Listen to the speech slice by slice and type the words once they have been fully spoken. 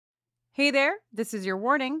Hey there, this is your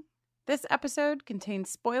warning. This episode contains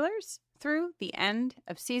spoilers through the end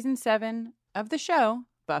of season 7 of the show,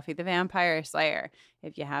 Buffy the Vampire Slayer.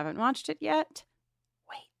 If you haven't watched it yet,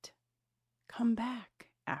 wait. Come back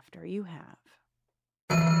after you have.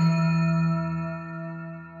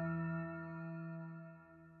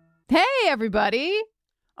 Hey, everybody.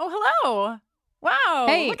 Oh, hello. Wow,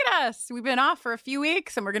 Hey. Look at us. We've been off for a few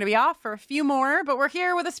weeks and we're going to be off for a few more, but we're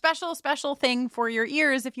here with a special thing for your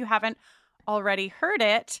ears if you haven't already heard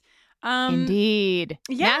it. Indeed.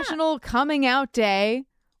 yeah. National Coming Out Day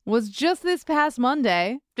was just this past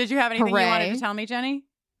Monday. Did you have anything you wanted Hooray. to tell me, Jenny?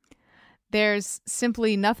 There's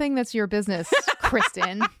simply nothing that's your business,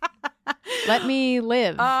 Kristen. Let me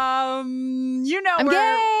live. I'm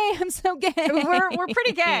gay. I'm so gay. We're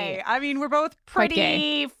pretty gay. I mean, we're both Quite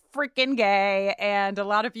pretty freaking gay, and a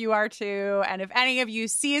lot of you are too. And if any of you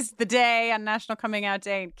seized the day on National Coming Out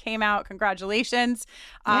Day and came out, congratulations.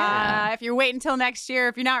 Yeah. If you're waiting until next year,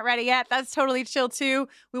 if you're not ready yet, that's totally chill too.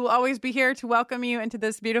 We will always be here to welcome you into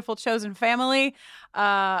this beautiful chosen family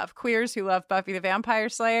of queers who love Buffy the Vampire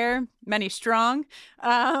Slayer, many strong.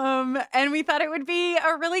 And we thought it would be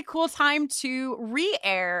a really cool time to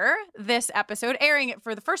re-air this episode, airing it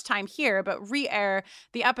for the first time here, but re-air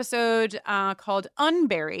the episode called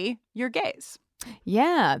Unbury Your Gays.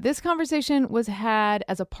 Yeah, this conversation was had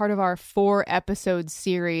as a part of our 4-episode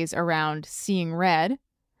series around Seeing Red.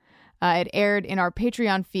 It aired in our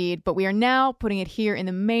Patreon feed, but we are now putting it here in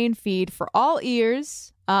the main feed for all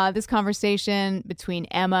ears. This conversation between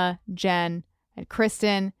Emma, Jen, and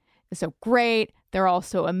Kristen is so great. They're all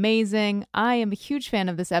so amazing. I am a huge fan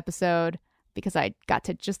of this episode because I got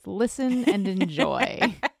to just listen and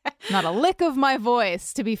enjoy. Not a lick of my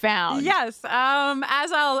voice to be found. Yes.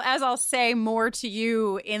 As I'll say more to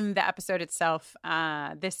you in the episode itself,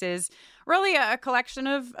 this is really a collection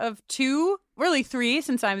of two, really three,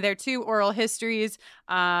 since I'm there, two oral histories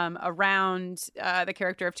around the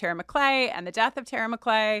character of Tara McClay and the death of Tara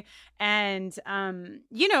McClay. And,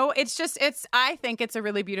 I think it's a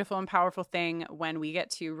really beautiful and powerful thing when we get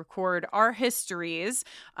to record our histories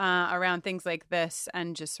around things like this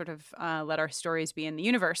and just sort of let our stories be in the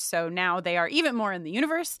universe. So now they are even more in the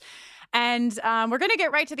universe. And we're going to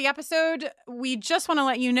get right to the episode. We just want to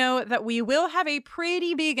let you know that we will have a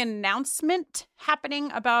pretty big announcement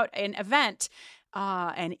happening about an event,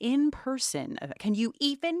 an in-person event. Can you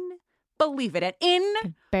even believe it?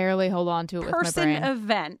 An Barely hold on to it with my in-person brain.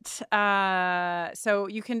 event. So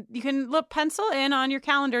you can look, pencil in on your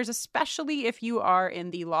calendars, especially if you are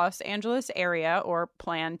in the Los Angeles area or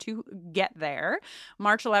plan to get there.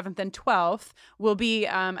 March 11th and 12th, we'll be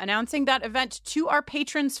announcing that event to our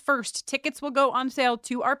patrons first. Tickets will go on sale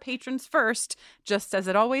to our patrons first, just as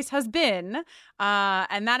it always has been.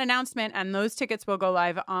 And that announcement and those tickets will go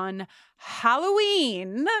live on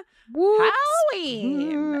Halloween. Whoops.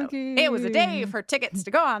 Halloween. Okay. It was a day for tickets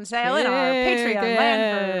to go on sale in our Patreon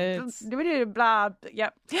land for blah.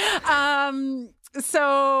 Yep.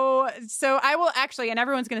 So I will actually, and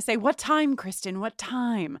everyone's going to say, what time, Kristen? What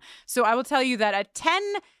time? So I will tell you that at 10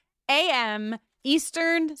 a.m.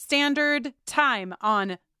 Eastern Standard Time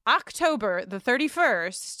on October the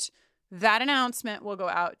 31st, that announcement will go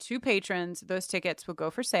out to patrons. Those tickets will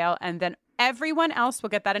go for sale. And then everyone else will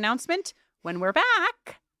get that announcement when we're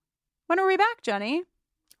back. When are we back, Jenny?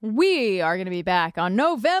 We are going to be back on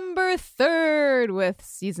November 3rd with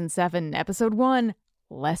Season 7, Episode 1,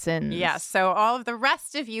 Lessons. Yes. So all of the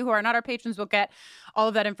rest of you who are not our patrons will get all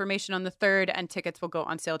of that information on the 3rd, and tickets will go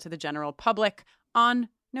on sale to the general public on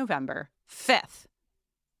November 5th.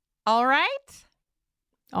 All right?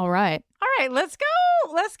 All right. All right, let's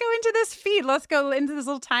go. Let's go into this feed. Let's go into this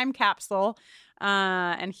little time capsule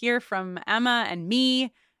and hear from Emma and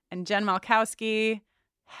me and Jen Malkowski.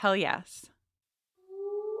 Hell yes.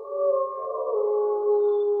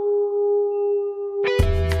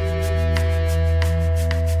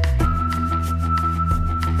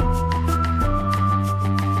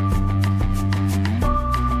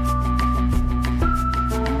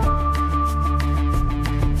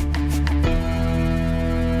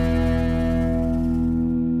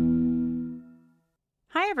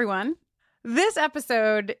 Hi, everyone. This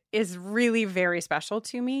episode is really very special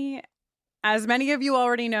to me. As many of you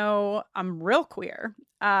already know, I'm real queer.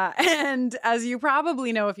 And as you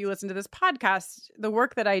probably know, if you listen to this podcast, the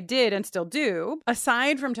work that I did and still do,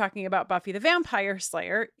 aside from talking about Buffy the Vampire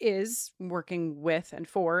Slayer, is working with and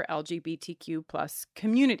for LGBTQ plus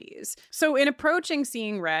communities. So in approaching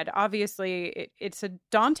Seeing Red, obviously it's a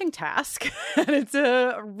daunting task and it's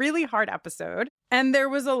a really hard episode. And there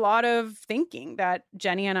was a lot of thinking that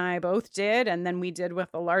Jenny and I both did, and then we did with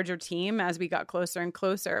a larger team as we got closer and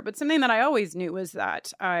closer. But something that I always knew was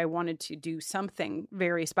that I wanted to do something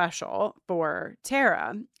very special for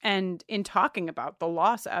Tara. And in talking about the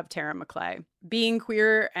loss of Tara Maclay, being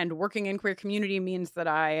queer and working in queer community means that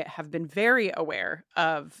I have been very aware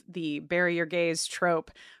of the bury your gays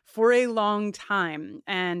trope for a long time.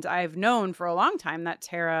 And I've known for a long time that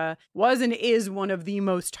Tara was and is one of the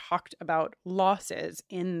most talked about losses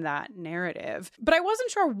in that narrative. But I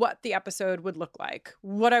wasn't sure what the episode would look like,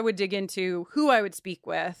 what I would dig into, who I would speak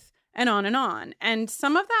with, and on and on. And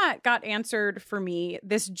some of that got answered for me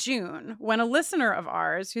this June when a listener of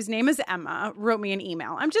ours, whose name is Emma, wrote me an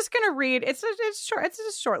email. I'm just going to read, it's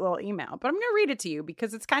a short little email, but I'm going to read it to you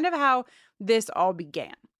because it's kind of how this all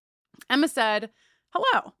began. Emma said,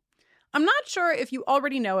 "Hello. I'm not sure if you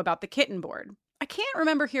already know about the Kitten Board. I can't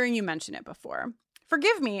remember hearing you mention it before.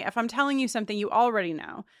 Forgive me if I'm telling you something you already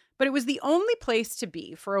know, but it was the only place to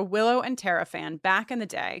be for a Willow and Tara fan back in the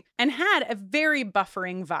day and had a very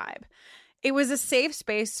buffering vibe. It was a safe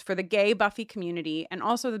space for the gay Buffy community and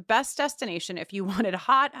also the best destination if you wanted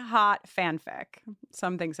hot fanfic.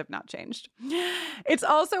 Some things have not changed. It's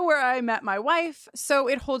also where I met my wife, so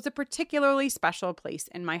it holds a particularly special place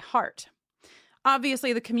in my heart.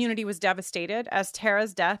 Obviously, the community was devastated as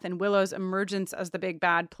Tara's death and Willow's emergence as the big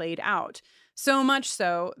bad played out. So much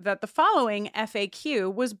so that the following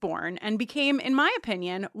FAQ was born and became, in my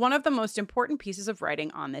opinion, one of the most important pieces of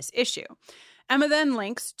writing on this issue. Emma then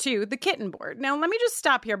links to the Kitten Board. Now, let me just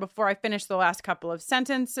stop here before I finish the last couple of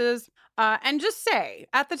sentences and just say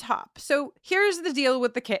at the top. So here's the deal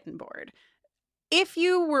with the Kitten Board. If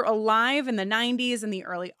you were alive in the 90s and the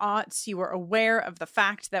early aughts, you were aware of the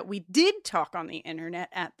fact that we did talk on the internet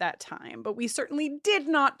at that time, but we certainly did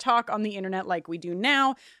not talk on the internet like we do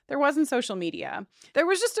now. There wasn't social media. There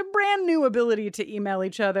was just a brand new ability to email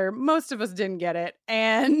each other. Most of us didn't get it.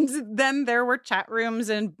 And then there were chat rooms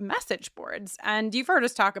and message boards. And you've heard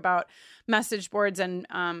us talk about message boards and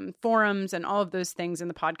forums and all of those things in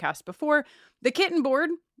the podcast before. The Kitten Board,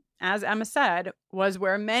 as Emma said, was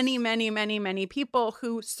where many people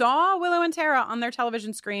who saw Willow and Tara on their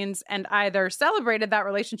television screens and either celebrated that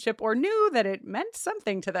relationship or knew that it meant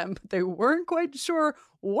something to them, but they weren't quite sure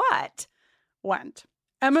what, went.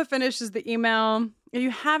 Emma finishes the email. If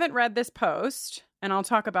you haven't read this post, and I'll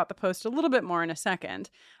talk about the post a little bit more in a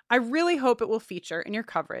second, I really hope it will feature in your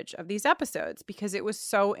coverage of these episodes because it was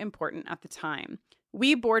so important at the time.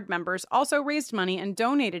 We board members also raised money and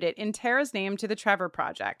donated it in Tara's name to the Trevor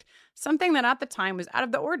Project, something that at the time was out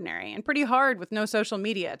of the ordinary and pretty hard with no social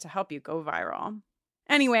media to help you go viral.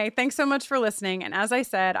 Anyway, thanks so much for listening. And as I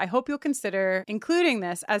said, I hope you'll consider including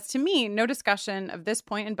this, as to me, no discussion of this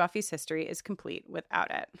point in Buffy's history is complete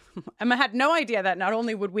without it. Emma had no idea that not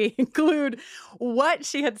only would we include what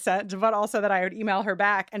she had sent, but also that I would email her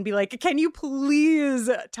back and be like, can you please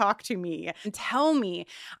talk to me and tell me?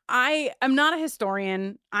 I am not a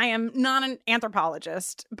historian. I am not an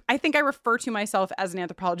anthropologist. I think I refer to myself as an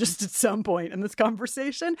anthropologist at some point in this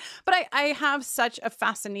conversation, but I have such a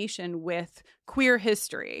fascination with queer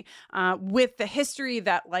history, with the history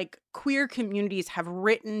that like queer communities have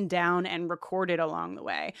written down and recorded along the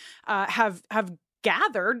way, have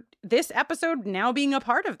gathered, this episode now being a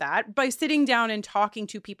part of that, by sitting down and talking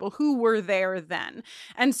to people who were there then.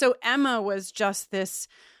 And so Emma was just this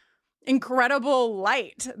incredible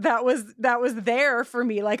light that was there for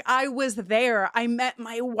me. Like, I was there. I met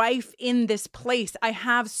my wife in this place. I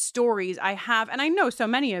have stories. And I know so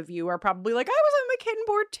many of you are probably like, I was on the Kitten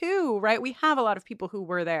Board too, right? We have a lot of people who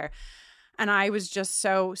were there. And I was just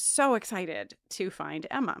so excited to find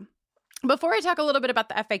Emma. Before I talk a little bit about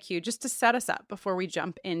the FAQ, just to set us up before we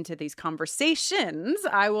jump into these conversations,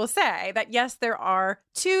 I will say that yes, there are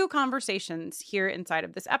two conversations here inside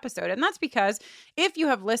of this episode. And that's because if you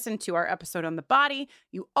have listened to our episode on the body,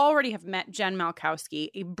 you already have met Jen Malkowski,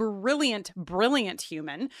 a brilliant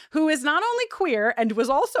human who is not only queer and was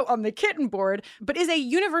also on the Kitten Board, but is a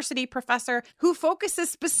university professor who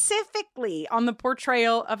focuses specifically on the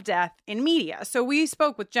portrayal of death in media. So we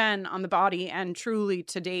spoke with Jen on the body, and truly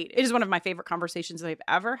to date, it is one of my favorite conversations that I've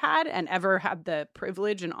ever had and ever had the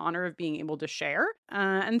privilege and honor of being able to share.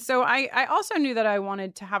 And so I also knew that I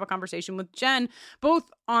wanted to have a conversation with Jen,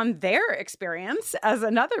 both on their experience as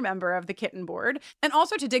another member of the Kitten Board, and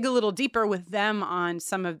also to dig a little deeper with them on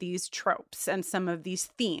some of these tropes and some of these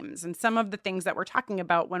themes and some of the things that we're talking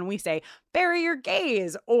about when we say bury your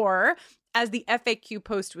gays, or as the FAQ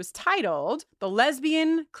post was titled, the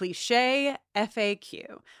lesbian cliche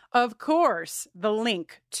FAQ. Of course, the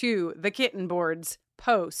link to the Kitten Board's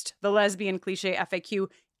post, the lesbian cliche FAQ,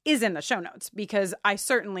 is in the show notes because I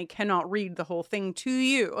certainly cannot read the whole thing to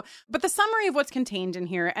you. But the summary of what's contained in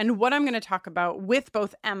here and what I'm going to talk about with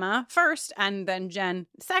both Emma first and then Jen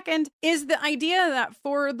second is the idea that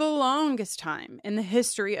for the longest time in the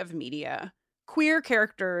history of media, queer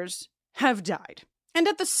characters have died. And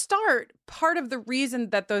at the start, part of the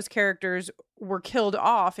reason that those characters were killed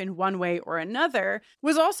off in one way or another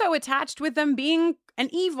was also attached with them being an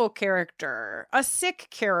evil character, a sick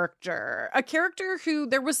character, a character who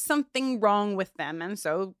there was something wrong with them, and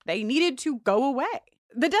so they needed to go away.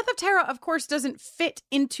 The death of Tara, of course, doesn't fit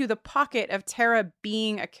into the pocket of Tara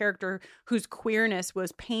being a character whose queerness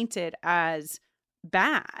was painted as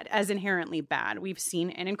bad, as inherently bad. We've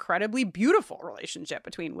seen an incredibly beautiful relationship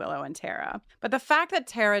between Willow and Tara. But the fact that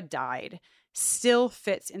Tara died still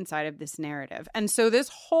fits inside of this narrative. And so this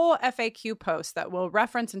whole FAQ post that we'll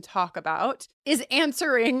reference and talk about is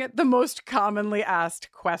answering the most commonly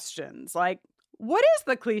asked questions, like, what is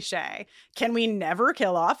the cliche? Can we never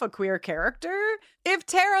kill off a queer character? If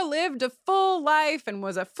Tara lived a full life and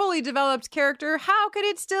was a fully developed character, how could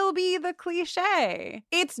it still be the cliche?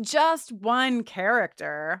 It's just one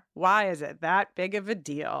character. Why is it that big of a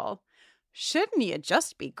deal? Shouldn't you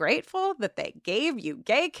just be grateful that they gave you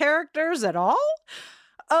gay characters at all?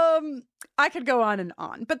 I could go on,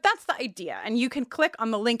 but that's the idea. And you can click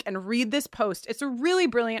on the link and read this post. It's a really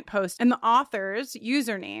brilliant post. And the author's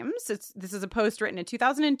usernames, this is a post written in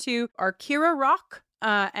 2002, are Kira Rock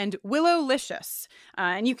and Willowlicious.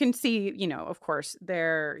 And you can see, of course,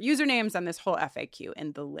 their usernames and this whole FAQ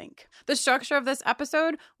in the link. The structure of this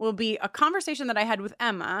episode will be a conversation that I had with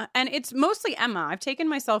Emma, and it's mostly Emma. I've taken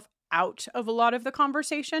myself out of a lot of the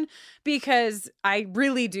conversation because I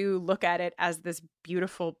really do look at it as this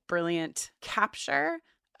beautiful, brilliant capture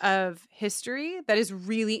of history that is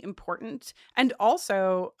really important, and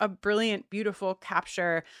also a brilliant, beautiful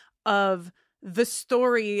capture of the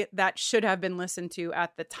story that should have been listened to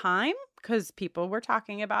at the time because people were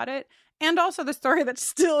talking about it, and also the story that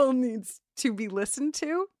still needs to be listened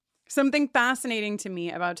to. Something fascinating to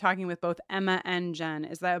me about talking with both Emma and Jen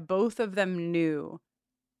is that both of them knew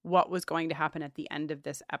what was going to happen at the end of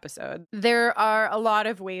this episode. There are a lot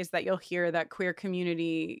of ways that you'll hear that queer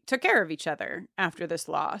community took care of each other after this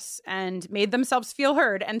loss and made themselves feel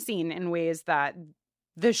heard and seen in ways that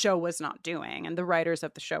the show was not doing and the writers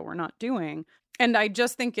of the show were not doing. And I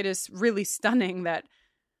just think it is really stunning that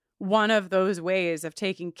one of those ways of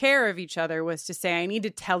taking care of each other was to say, I need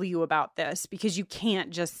to tell you about this because you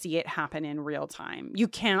can't just see it happen in real time. You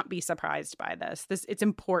can't be surprised by this. It's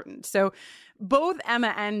important. So both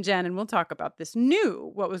Emma and Jen, and we'll talk about this,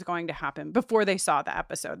 knew what was going to happen before they saw the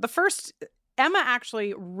episode. Emma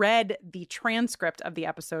actually read the transcript of the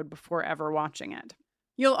episode before ever watching it.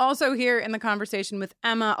 You'll also hear in the conversation with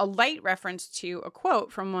Emma a light reference to a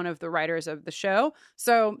quote from one of the writers of the show.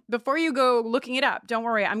 So before you go looking it up, don't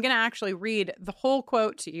worry, I'm going to actually read the whole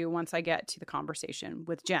quote to you once I get to the conversation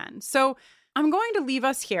with Jen. So I'm going to leave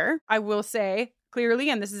us here. I will say clearly,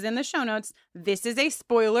 and this is in the show notes, this is a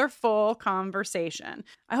spoiler-full conversation.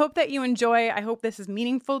 I hope that you enjoy. I hope this is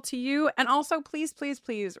meaningful to you. And also, please, please,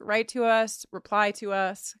 please write to us, reply to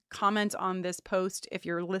us, comment on this post if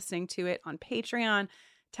you're listening to it on Patreon.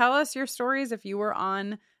 Tell us your stories if you were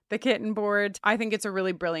on the Kitten board. I think it's a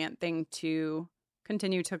really brilliant thing to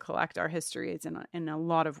continue to collect our histories in a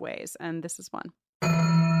lot of ways, and this is one.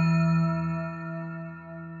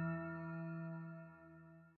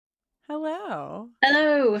 Hello.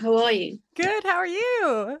 Hello, how are you? Good, how are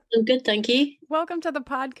you? I'm good, thank you. Welcome to the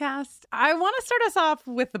podcast. I want to start us off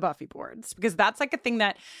with the Buffy boards, because that's like a thing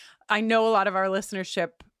that I know a lot of our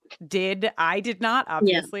listenership did. I did not,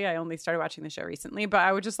 obviously. Yeah. I only started watching the show recently, but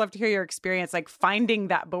I would just love to hear your experience, like finding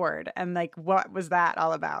that board and like, what was that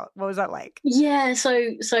all about? What was that like? Yeah,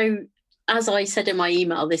 so as I said in my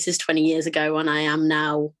email, this is 20 years ago and I am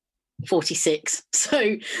now 46.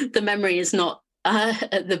 So the memory is not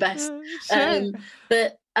at the best.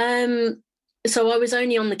 So I was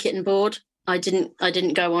only on the Kitten board. I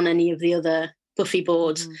didn't go on any of the other Buffy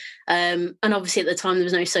boards. And obviously at the time there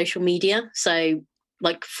was no social media. So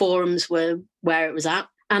like forums were where it was at.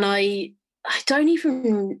 And I don't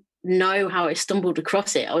even know how I stumbled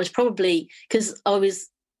across it. I was probably, because I was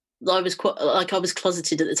quite, like, I was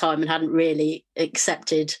closeted at the time and hadn't really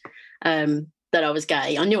accepted that I was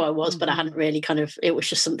gay. I knew I was, but I hadn't really it was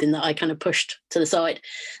just something that I kind of pushed to the side.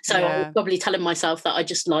 So I was probably telling myself that I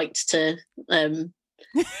just liked to the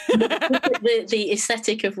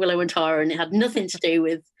aesthetic of Willow and Tara, and it had nothing to do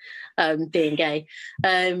with being gay.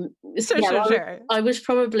 I was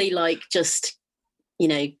probably like just,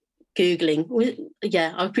 Googling.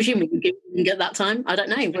 Yeah, I presume we were Googling at that time. I don't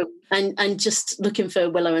know. And just looking for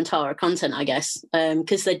Willow and Tara content, I guess,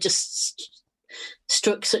 because they just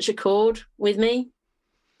struck such a chord with me.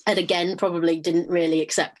 And again, probably didn't really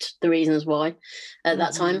accept the reasons why at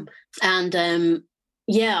that time. And I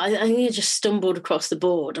think I just stumbled across the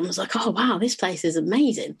board and was like, oh, wow, this place is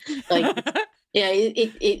amazing. Like, yeah,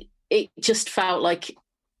 it just felt like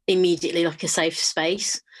immediately like a safe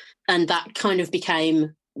space. And that kind of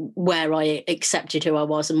became where I accepted who I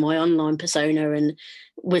was and my online persona, and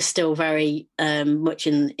was still very much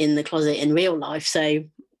in the closet in real life. So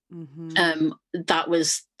that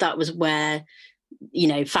was where, you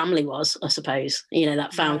know, family was, I suppose, you know,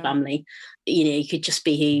 that found family, you know, you could just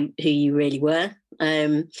be who you really were.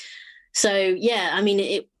 So yeah, I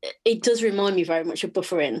mean, it does remind me very much of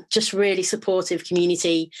Buffering, just really supportive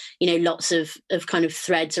community, you know, lots of kind of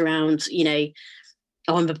threads around, you know,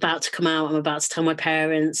 oh, I'm about to come out, I'm about to tell my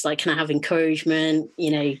parents, like, can I have encouragement,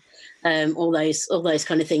 you know, all those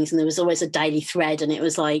kind of things. And there was always a daily thread, and it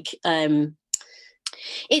was like,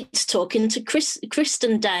 it's talking to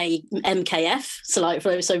Kristen Day MKF, so like for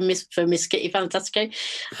Miss Kitty Fantastico,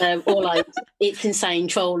 or like it's insane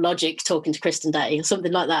troll logic talking to Kristen Day or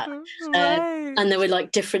something like that. Right. And there were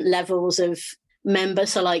like different levels of member,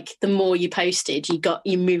 so like the more you posted,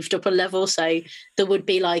 you moved up a level. So there would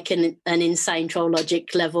be like an insane troll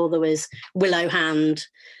logic level. There was Willow Hand.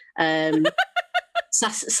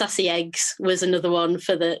 Sassy eggs was another one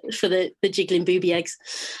for the jiggling booby eggs.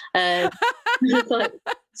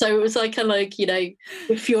 So it was like kind of like, you know,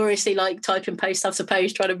 furiously like typing posts after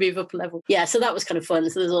post, trying to move up a level. Yeah, so that was kind of fun.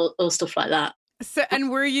 So there's all stuff like that. So, and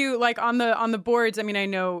were you like on the boards? I mean, I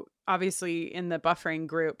know obviously in the Buffering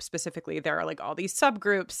group specifically, there are like all these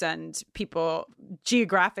subgroups, and people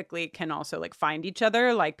geographically can also like find each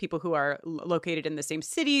other, like people who are located in the same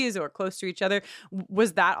cities or close to each other.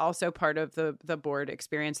 Was that also part of the board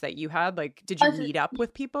experience that you had? Like, did you meet up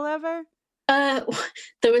with people ever?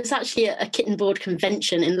 There was actually a kitten board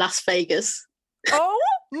convention in Las Vegas. Oh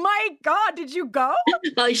my God, did you go?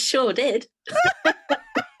 I sure did.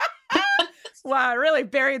 Wow, I really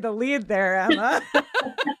buried the lead there, Emma.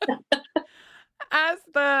 As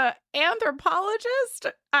the anthropologist,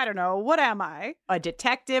 I don't know, what am I? A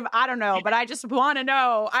detective? I don't know, but I just want to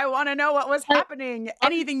know. I want to know what was happening.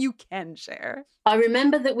 Anything you can share. I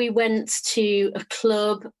remember that we went to a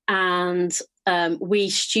club, and we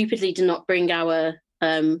stupidly did not bring our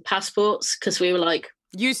passports, because we were like,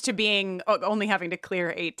 used to being only having to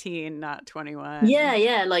clear 18, not 21.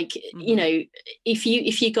 Yeah. Like, you know, if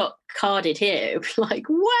you got carded here, it would be like,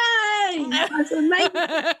 way, that's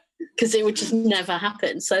amazing. Because it would just never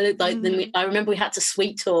happen. So like, then I remember we had to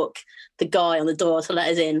sweet talk the guy on the door to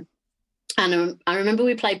let us in. And I remember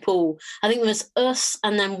we played pool. I think there was us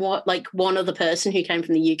and then one other person who came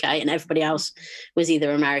from the UK, and everybody else was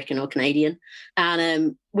either American or Canadian.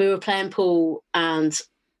 And we were playing pool, and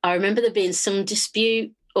I remember there being some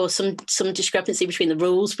dispute or some discrepancy between the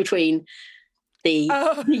rules between the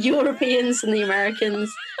Europeans and the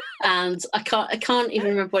Americans, and I can't even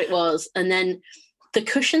remember what it was. And then the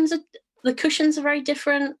cushions are very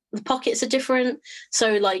different. The pockets are different.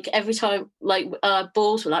 So like every time, like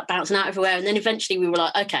balls were like bouncing out everywhere. And then eventually we were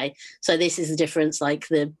like, okay, so this is the difference. Like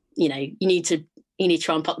you need to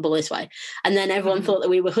try and pop the ball this way. And then everyone thought that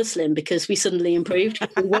we were hustling because we suddenly improved.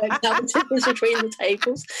 We worked out the difference between the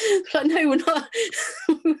tables. But no, we're not.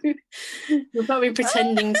 We're probably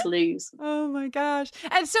pretending to lose. Oh my gosh.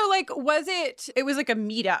 And so like, it was like a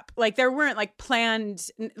meetup. Like there weren't like planned,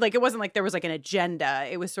 like it wasn't like there was like an agenda.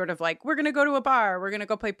 It was sort of like, we're going to go to a bar. We're going to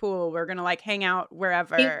go play pool. We're going to like hang out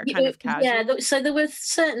wherever, kind of casual. Yeah. So there were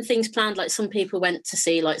certain things planned. Like some people went to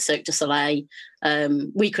see like Cirque du Soleil.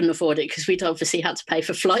 We couldn't afford it because we'd obviously had to pay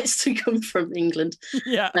for flights to come from England.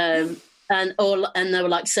 Yeah. And there were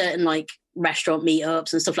like certain like restaurant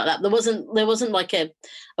meetups and stuff like that. There wasn't like a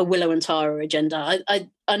Willow and Tara agenda.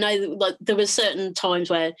 I know like there were certain times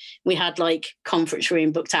where we had like conference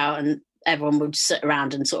room booked out, and everyone would sit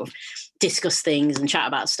around and sort of discuss things and chat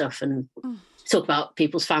about stuff and talk about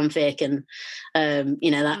people's fanfic and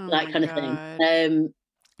that kind of thing.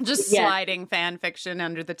 Just sliding fan fiction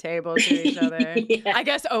under the table to each other. Yeah. I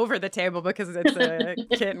guess over the table because it's a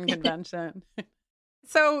kitten convention.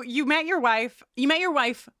 So you met your wife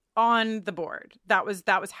on the board. That was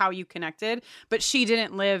how you connected, but she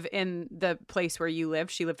didn't live in the place where you lived.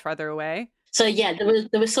 She lived farther away. So yeah,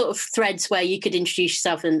 there were sort of threads where you could introduce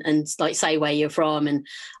yourself and like say where you're from. And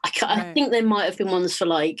I think there might have been ones for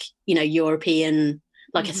like, European,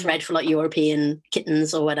 like a thread for like European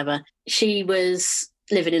kittens or whatever. She was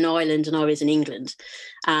living in Ireland and I was in England,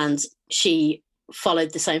 and she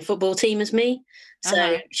followed the same football team as me.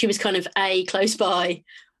 So she was kind of A, close by,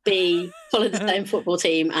 B, followed the same football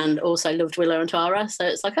team, and also loved Willow and Tara. So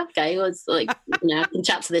it's like, okay, well, it's like, I can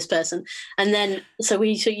chat to this person. And then, so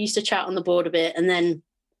we used to chat on the board a bit, and then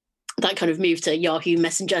that kind of moved to Yahoo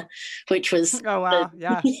Messenger, which was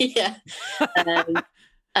yeah.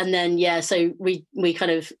 And then so we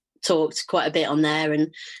kind of talked quite a bit on there,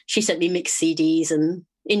 and she sent me mixed CDs and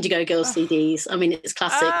Indigo Girls CDs. I mean, it's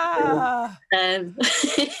classic.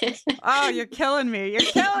 Oh, you're killing me. You're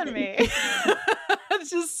killing me. It's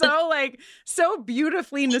just so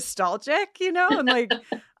beautifully nostalgic, and like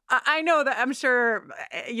I know that I'm sure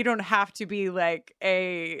you don't have to be like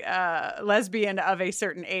a lesbian of a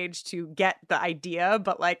certain age to get the idea,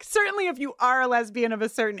 but like certainly if you are a lesbian of a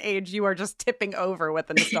certain age, you are just tipping over with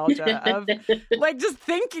the nostalgia of like just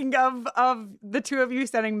thinking of the two of you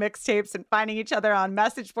sending mixtapes and finding each other on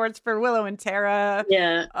message boards for Willow and Tara.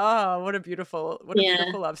 Yeah. Oh, what a beautiful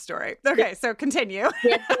love story. Okay, so continue.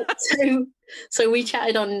 So we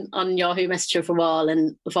chatted on Yahoo Messenger for a while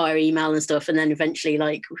and via email and stuff, and then eventually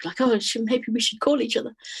like we were like, oh, maybe we should call each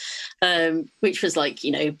other, which was like,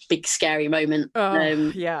 big scary moment.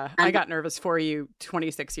 I got nervous for you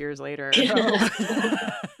 26 years later.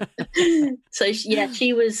 So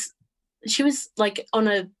she was like on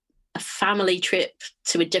a family trip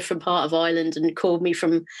to a different part of Ireland and called me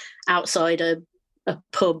from outside a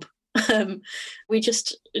pub. We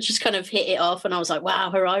just kind of hit it off, and I was like, wow,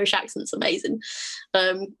 her Irish accent's amazing.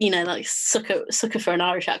 Like sucker for an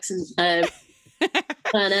Irish accent. And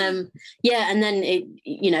then it,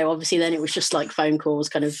 obviously then it was just like phone calls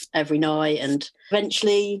kind of every night, and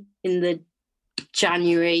eventually in the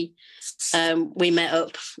January we met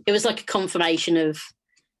up. It was like a confirmation of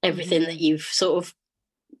everything that you've sort of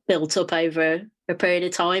built up over a period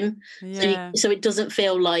of time. So it doesn't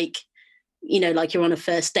feel like like you're on a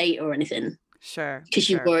first date or anything. Sure. Because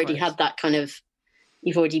you've already had that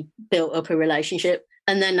you've already built up a relationship.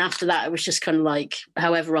 And then after that, it was just kind of like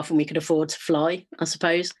however often we could afford to fly, I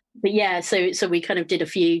suppose. But yeah, so we kind of did a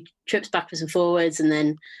few trips backwards and forwards. And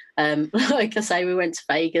then, like I say, we went to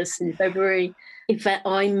Vegas in February. In fact,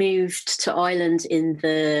 I moved to Ireland in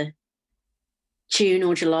the June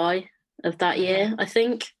or July of that year, I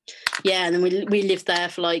think. Yeah, and then we lived there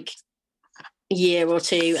for like year or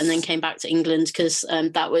two, and then came back to England because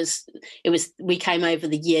we came over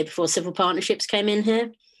the year before civil partnerships came in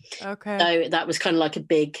here. Okay. So that was kind of like a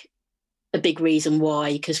big reason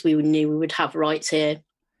why, because we knew we would have rights here.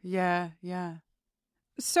 Yeah.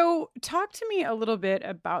 So talk to me a little bit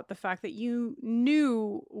about the fact that you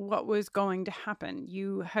knew what was going to happen.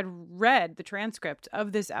 You had read the transcript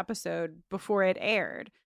of this episode before it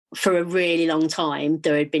aired. For a really long time,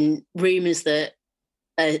 there had been rumours that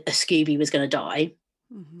a Scooby was going to die.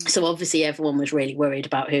 Mm-hmm. So obviously everyone was really worried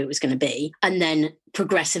about who it was going to be. And then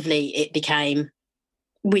progressively it became,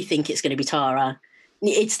 we think it's going to be Tara.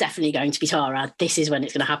 It's definitely going to be Tara. This is when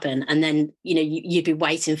it's going to happen. And then, you'd be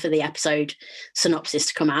waiting for the episode synopsis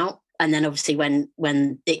to come out. And then obviously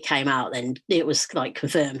when it came out, then it was like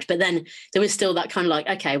confirmed. But then there was still that kind of like,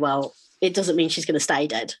 okay, well, it doesn't mean she's going to stay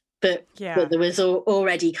dead. But there was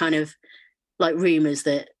already kind of like rumours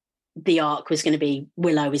that the arc was going to be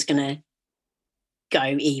Willow is going to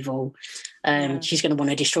go evil. She's going to want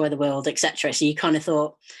to destroy the world, etc. So you kind of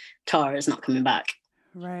thought Tara's not coming back.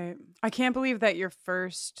 Right. I can't believe that your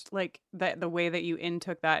first, like, that the way that you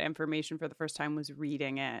intook that information for the first time was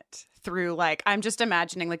reading it through, like, I'm just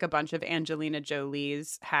imagining like a bunch of Angelina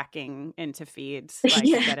Jolie's hacking into feeds. Like,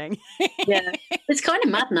 getting... Yeah. It's kind of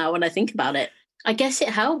mad now when I think about it. I guess it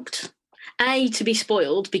helped, to be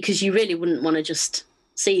spoiled, because you really wouldn't want to just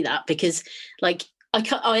see that, because like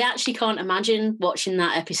I actually can't imagine watching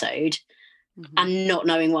that episode and not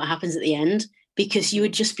knowing what happens at the end, because you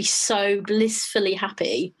would just be so blissfully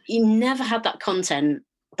happy. You never had that content,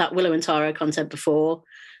 that Willow and Tara content before,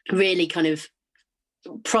 really kind of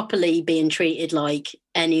properly being treated like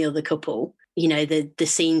any other couple. The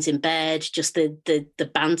scenes in bed, just the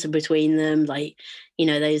banter between them, like,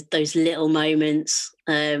 those little moments.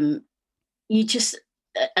 You just,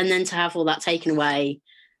 and then to have all that taken away,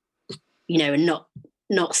 and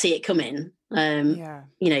not see it coming.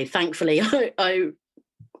 Thankfully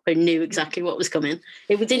I knew exactly what was coming.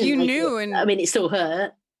 It didn't. You knew, and I mean, it still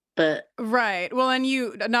hurt, but right. Well, and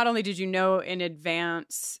you not only did you know in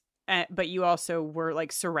advance, but you also were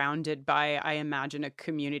like surrounded by, I imagine, a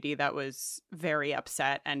community that was very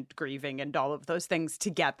upset and grieving and all of those things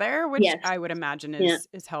together, which I would imagine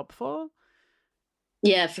is helpful.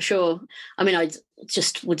 Yeah, for sure. I mean, I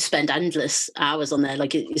just would spend endless hours on there.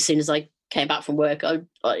 Like as soon as I came back from work, I'd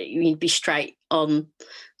be straight on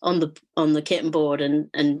the kitten board and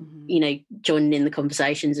you know, joining in the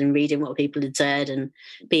conversations and reading what people had said and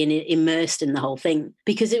being immersed in the whole thing,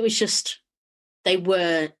 because it was just, they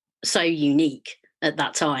were so unique at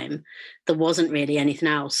that time. There wasn't really anything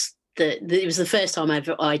else. It was the first time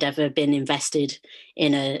I'd ever been invested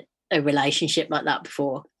in a relationship like that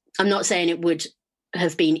before. I'm not saying it would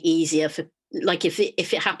have been easier for, like, if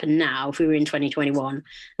it happened now, if we were in 2021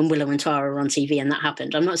 and Willow and Tara were on TV and that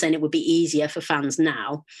happened, I'm not saying it would be easier for fans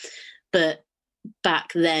now, but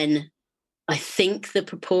back then, I think the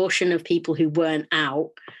proportion of people who weren't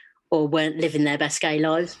out or weren't living their best gay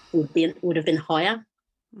lives would have been higher.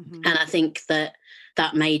 And I think that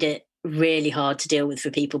made it really hard to deal with for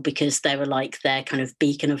people, because they were like their kind of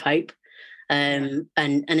beacon of hope. And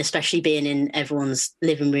especially being in everyone's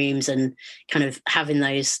living rooms and kind of having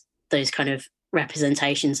those kind of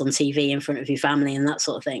representations on TV in front of your family and that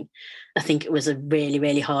sort of thing. I think it was a really,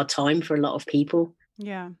 really hard time for a lot of people.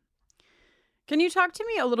 Yeah. Can you talk to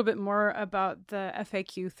me a little bit more about the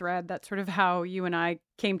FAQ thread? That's sort of how you and I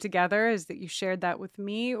came together, is that you shared that with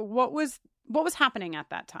me. What was happening at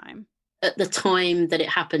that time? At the time that it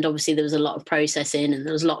happened, obviously there was a lot of processing and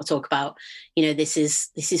there was a lot of talk about, you know, this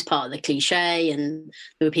is part of the cliche, and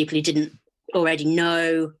there were people who didn't already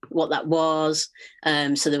know what that was.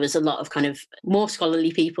 So there was a lot of kind of more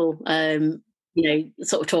scholarly people, you know,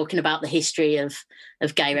 sort of talking about the history of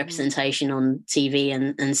gay representation on TV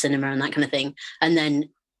and cinema and that kind of thing. And then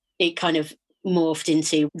it kind of morphed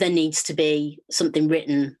into, there needs to be something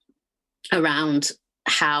written around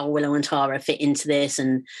how Willow and Tara fit into this,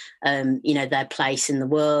 and you know, their place in the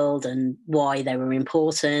world and why they were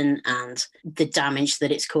important and the damage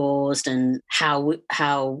that it's caused and how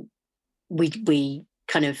we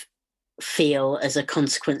kind of feel as a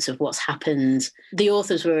consequence of what's happened. The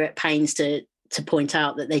authors were at pains to point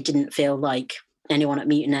out that they didn't feel like anyone at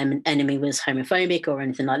Mutant Enemy was homophobic or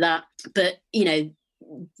anything like that, but you know,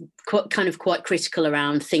 quite critical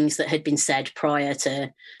around things that had been said prior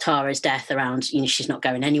to Tara's death around, you know, she's not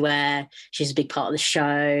going anywhere, she's a big part of the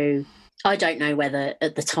show. I don't know whether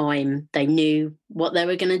at the time they knew what they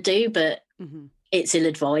were going to do, but it's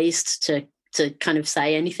ill-advised to kind of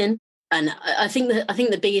say anything. And I think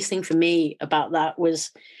the biggest thing for me about that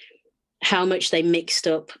was how much they mixed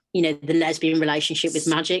up, you know, the lesbian relationship with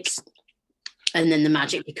magic, and then the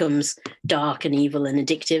magic becomes dark and evil and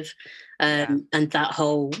addictive. And that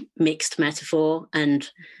whole mixed metaphor, and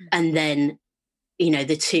then, you know,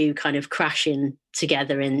 the two kind of crashing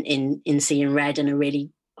together in Seeing Red in a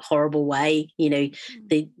really horrible way. You know,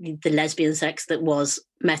 the lesbian sex that was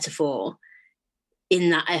metaphor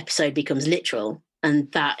in that episode becomes literal,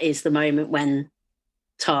 and that is the moment when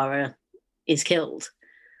Tara is killed,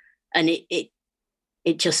 and it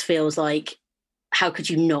just feels like, how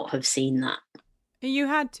could you not have seen that? You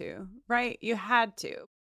had to, right? You had to.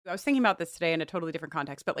 I was thinking about this today in a totally different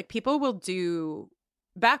context, but like, people will do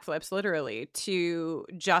backflips literally to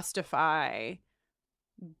justify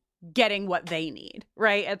getting what they need,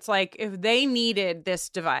 right? It's like, if they needed this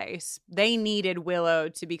device, they needed Willow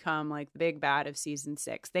to become like the big bad of season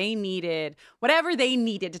 6. They needed whatever they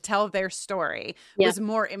needed to tell their story was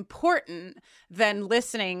more important than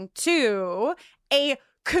listening to a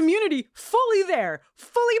community fully there,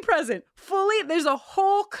 fully present, there's a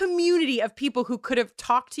whole community of people who could have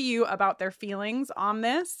talked to you about their feelings on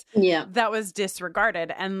this. That was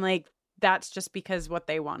disregarded. And like, that's just because what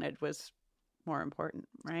they wanted was more important,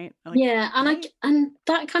 right? Like, and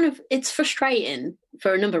that kind of, it's frustrating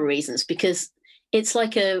for a number of reasons, because it's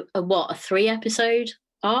like a 3 episode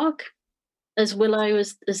arc as Willow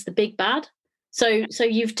as the big bad. So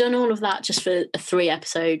you've done all of that just for a 3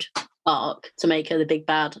 episode arc to make her the big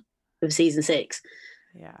bad of season 6.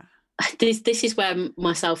 This is where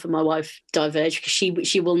myself and my wife diverge, because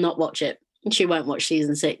she will not watch it. She won't watch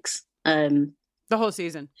season 6. The whole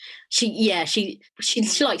season. She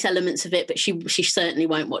likes elements of it, but she certainly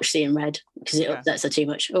won't watch Seeing Red because it upsets her too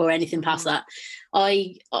much, or anything past that.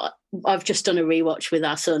 I've just done a rewatch with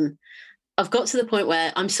our son. I've got to the point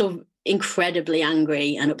where I'm still incredibly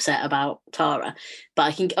angry and upset about Tara,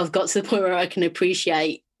 but I've got to the point where I can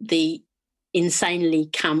appreciate the insanely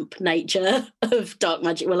camp nature of Dark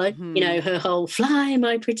Magic Willow. You know, her whole "fly,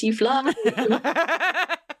 my pretty fly,"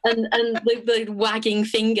 and the wagging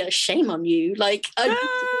finger, "shame on you," like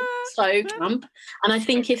so camp. And I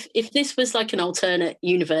think if this was like an alternate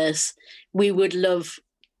universe, we would love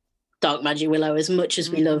Dark Magic Willow as much as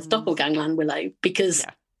we love Doppelgangland Willow, because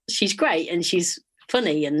she's great and she's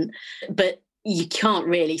funny, but you can't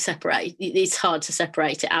really separate. It's hard to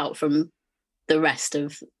separate it out from the rest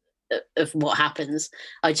of what happens.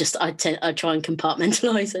 I try and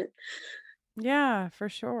compartmentalize it. Yeah, for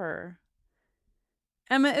sure.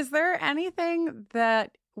 Emma, is there anything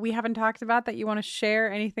that we haven't talked about that you want to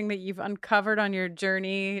share? Anything that you've uncovered on your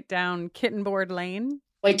journey down kitten board lane?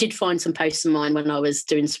 I did find some posts of mine when I was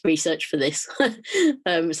doing some research for this. So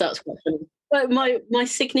that's quite funny. But my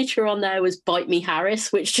signature on there was Bite Me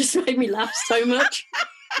Harris, which just made me laugh so much.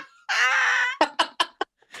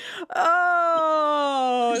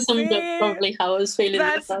 Oh, Summed up probably how I was feeling.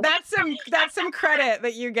 That's some credit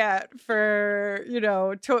that you get for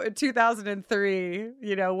 2003.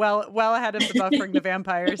 Well ahead of the Buffering the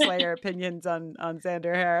Vampire Slayer opinions on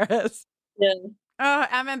Xander Harris. Yeah. Oh,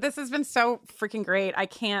 Emma, this has been so freaking great. I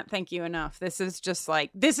can't thank you enough. This is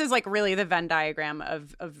really the Venn diagram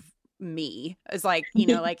of me. Is like,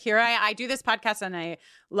 like here I do this podcast and I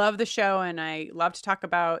love the show and I love to talk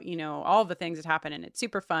about, all the things that happen and it's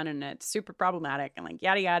super fun and it's super problematic and like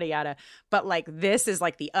yada, yada, yada. But like, this is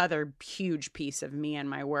like the other huge piece of me and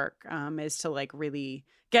my work is to like really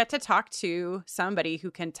get to talk to somebody who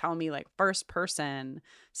can tell me like first person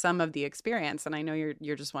some of the experience. And I know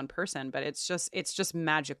you're just one person, but it's just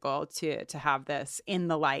magical to have this in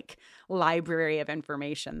the like library of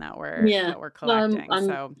information that we're collecting.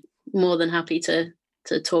 I'm more than happy to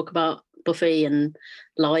talk about Buffy and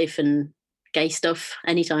life and gay stuff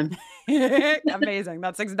anytime. Amazing.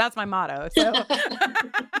 That's my motto. So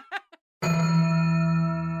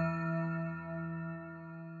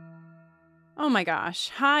oh my gosh.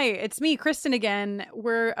 Hi, it's me, Kristen again.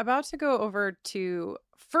 We're about to go over to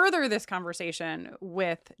further this conversation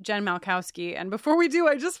with Jen Malkowski. And before we do,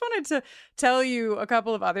 I just wanted to tell you a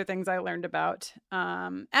couple of other things I learned about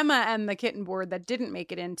Emma and the kitten board that didn't make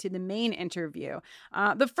it into the main interview.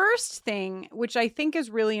 The first thing, which I think is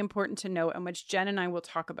really important to note and which Jen and I will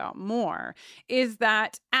talk about more, is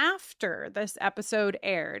that after this episode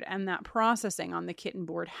aired and that processing on the kitten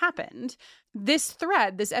board happened, this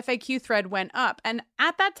FAQ thread went up. And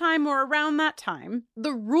at that time or around that time,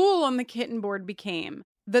 the rule on the kitten board became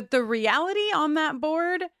that the reality on that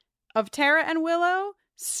board of Tara and Willow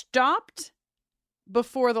stopped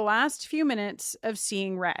before the last few minutes of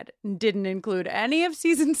Seeing Red. Didn't include any of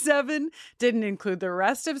season 7, didn't include the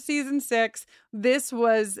rest of season 6. This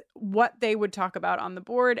was what they would talk about on the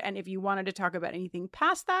board. And if you wanted to talk about anything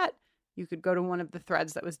past that, you could go to one of the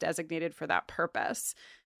threads that was designated for that purpose.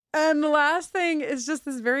 And the last thing is just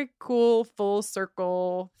this very cool full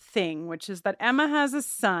circle thing, which is that Emma has a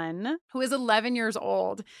son who is 11 years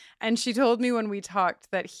old. And she told me when we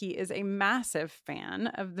talked that he is a massive fan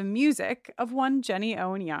of the music of one Jenny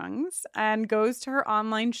Owen Youngs and goes to her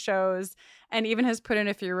online shows and even has put in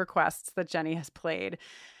a few requests that Jenny has played.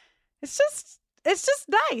 It's just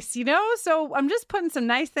nice, So I'm just putting some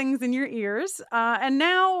nice things in your ears. And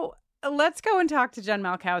now let's go and talk to Jen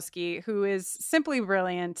Malkowski, who is simply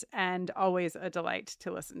brilliant and always a delight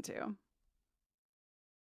to listen to.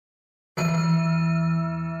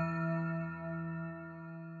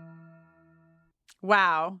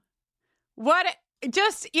 Wow.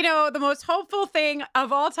 The most hopeful thing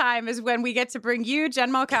of all time is when we get to bring you,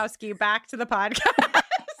 Jen Malkowski, back to the podcast.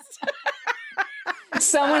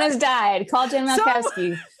 Someone has died. Call Jen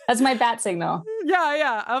Malkowski. That's my bat signal.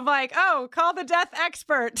 Yeah. I'm like, oh, call the death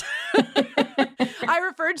expert. I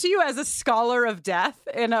referred to you as a scholar of death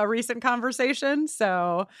in a recent conversation.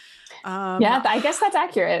 So, yeah, I guess that's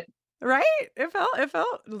accurate. Right? It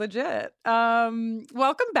felt legit.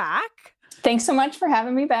 Welcome back. Thanks so much for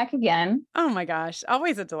having me back again. Oh my gosh.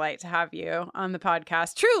 Always a delight to have you on the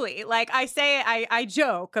podcast. Truly. Like I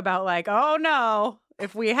joke about like, oh no,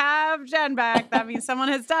 if we have Jen back, that means someone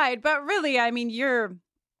has died. But really, I mean,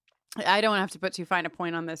 I don't have to put too fine a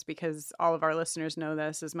point on this because all of our listeners know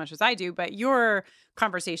this as much as I do, but your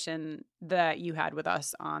conversation that you had with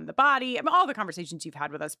us on the body, I mean, all the conversations you've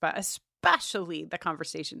had with us, but especially the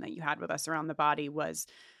conversation that you had with us around the body was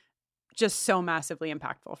just so massively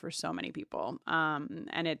impactful for so many people.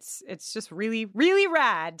 And it's just really, really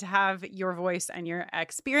rad to have your voice and your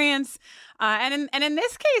experience. And in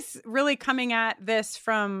this case, really coming at this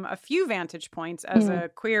from a few vantage points as a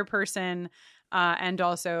queer person, and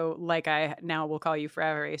also, like I now will call you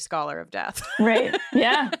forever, a scholar of death. Right.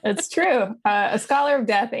 Yeah, it's true. A scholar of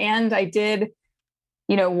death. And I did,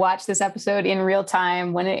 watch this episode in real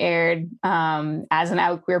time when it aired, as an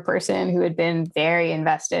out queer person who had been very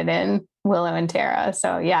invested in Willow and Tara.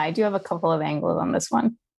 So yeah, I do have a couple of angles on this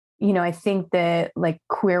one. I think that like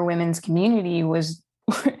queer women's community was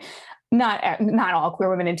not all queer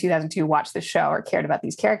women in 2002 watched the show or cared about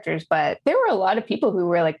these characters, but there were a lot of people who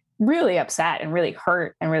were like really upset and really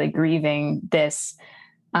hurt and really grieving this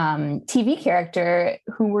TV character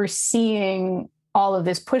who were seeing all of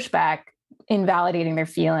this pushback, invalidating their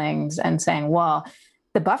feelings and saying, well,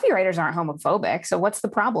 the Buffy writers aren't homophobic, so what's the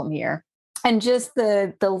problem here? and just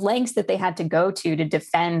the lengths that they had to go to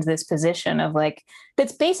defend this position of like,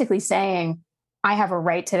 that's basically saying, I have a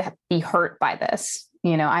right to be hurt by this.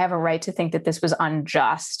 You know, I have a right to think that this was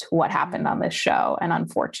unjust, what happened on this show, and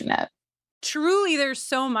unfortunate. Truly, there's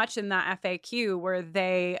so much in that FAQ where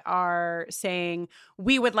they are saying,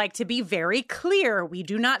 we would like to be very clear. We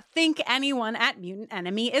do not think anyone at Mutant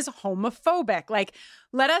Enemy is homophobic. Like,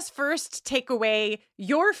 let us first take away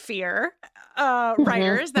your fear,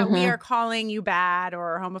 writers, that we are calling you bad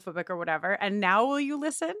or homophobic or whatever. And now will you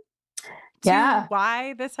listen to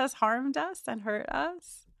why this has harmed us and hurt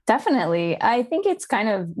us? Definitely. I think it's kind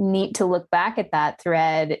of neat to look back at that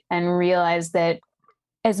thread and realize that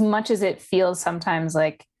as much as it feels sometimes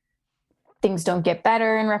like things don't get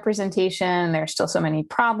better in representation, there's still so many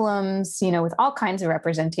problems, you know, with all kinds of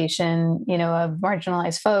representation, you know, of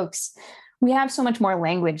marginalized folks. We have so much more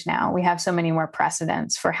language now. We have so many more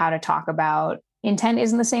precedents for how to talk about intent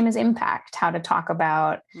isn't the same as impact, how to talk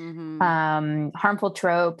about harmful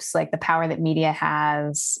tropes, like the power that media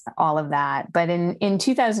has, all of that. But in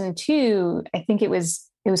 2002, I think it was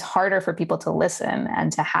harder for people to listen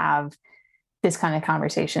and to have this kind of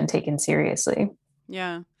conversation taken seriously.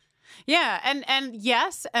 Yeah. Yeah. And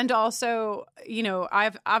yes. And also, you know,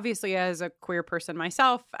 I've obviously, as a queer person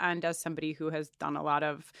myself, and as somebody who has done a lot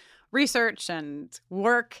of research and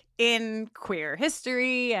work in queer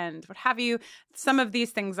history and what have you, some of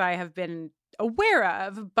these things I have been aware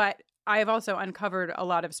of, but I've also uncovered a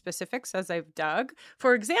lot of specifics as I've dug.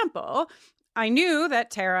 For example, I knew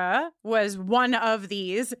that Tara was one of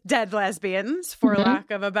these dead lesbians, for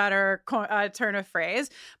lack of a better turn of phrase.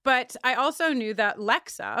 But I also knew that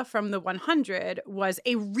Lexa from the 100 was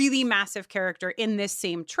a really massive character in this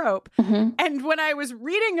same trope. And when I was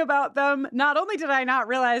reading about them, not only did I not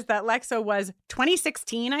realize that Lexa was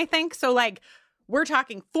 2016, I think, so like, we're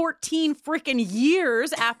talking 14 freaking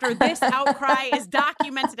years after this outcry is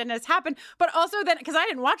documented and has happened. But also then, because I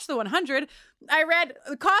didn't watch the 100, I read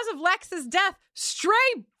the cause of Lex's death, stray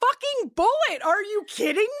fucking bullet. Are you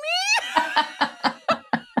kidding me?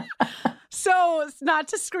 So it's not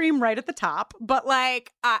to scream right at the top, but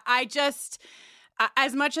like, I just,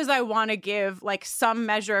 as much as I want to give like some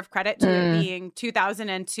measure of credit to it being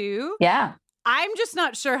 2002. Yeah. I'm just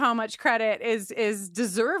not sure how much credit is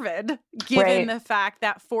deserved, given the fact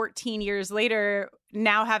that 14 years later,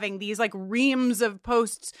 now having these like reams of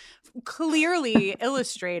posts clearly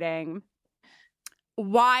illustrating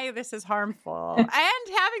why this is harmful, and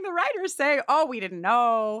having the writers say, "Oh, we didn't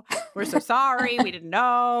know. We're so sorry. We didn't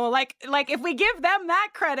know." Like if we give them that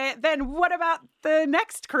credit, then what about the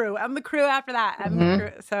next crew and the crew after that? And the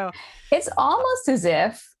crew? So it's almost as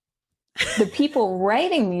if the people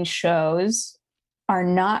writing these shows are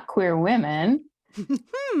not queer women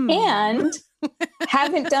and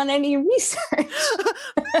haven't done any research.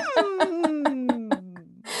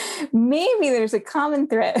 Maybe there's a common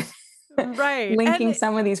thread linking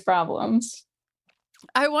some of these problems.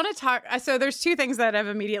 I want to talk. So there's two things that have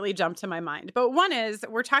immediately jumped to my mind. But one is,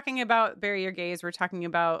 we're talking about Bury Your Gays. We're talking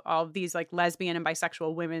about all of these like lesbian and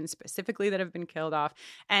bisexual women specifically that have been killed off.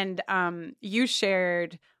 And you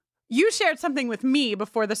shared something with me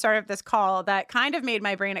before the start of this call that kind of made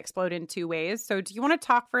my brain explode in two ways. So do you want to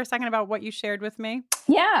talk for a second about what you shared with me?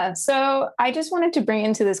 Yeah. So I just wanted to bring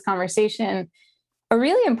into this conversation a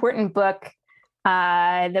really important book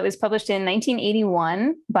that was published in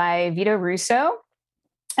 1981 by Vito Russo.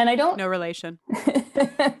 And I don't... No relation.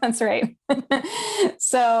 That's right.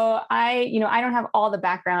 So I don't have all the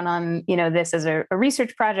background on, this as a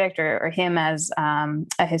research project or him as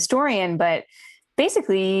a historian, but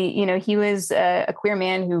basically, he was a queer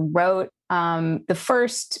man who wrote the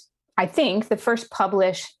first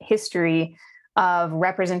published history of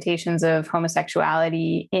representations of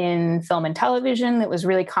homosexuality in film and television that was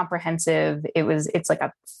really comprehensive. It's like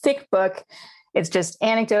a thick book. It's just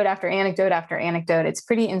anecdote after anecdote after anecdote. It's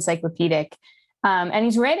pretty encyclopedic. And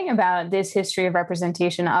he's writing about this history of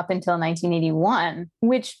representation up until 1981,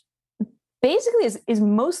 which basically is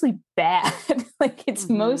mostly bad. Like it's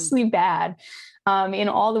mostly bad in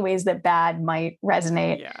all the ways that bad might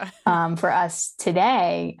resonate for us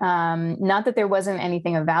today. Not that there wasn't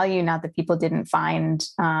anything of value, not that people didn't find,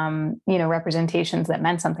 representations that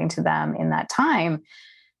meant something to them in that time.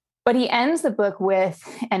 But he ends the book with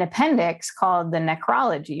an appendix called the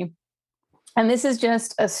Necrology. And this is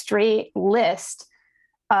just a straight list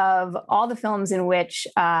of all the films in which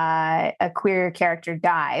a queer character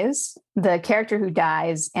dies, the character who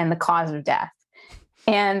dies, and the cause of death.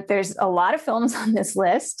 And there's a lot of films on this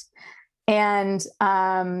list. And,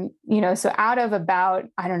 so out of about,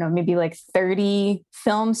 maybe like 30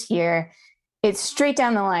 films here, it's straight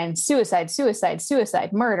down the line: suicide, suicide,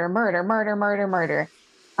 suicide, murder, murder, murder, murder, murder.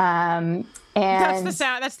 And that's the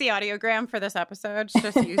sound. That's the audiogram for this episode. It's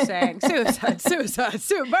just you saying suicide, suicide,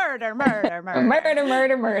 murder, murder, murder, murder,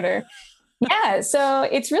 murder, murder. Yeah. So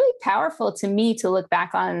it's really powerful to me to look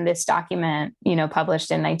back on this document, published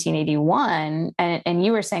in 1981. And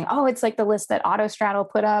you were saying, oh, it's like the list that Autostraddle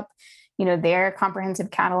put up, their comprehensive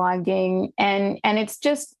cataloging. And it's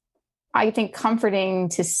just, I think, comforting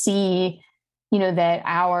to see, that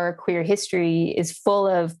our queer history is full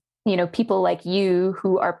of, people like you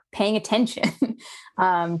who are paying attention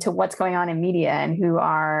to what's going on in media and who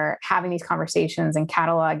are having these conversations and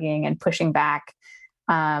cataloging and pushing back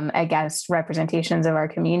against representations of our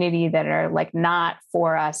community that are like not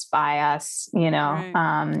for us, by us, Right.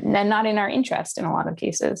 And not in our interest in a lot of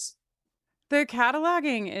cases. The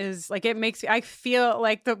cataloging is like, I feel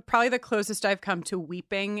like probably the closest I've come to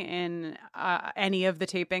weeping in any of the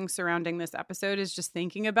tapings surrounding this episode is just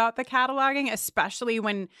thinking about the cataloging, especially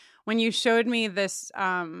when you showed me this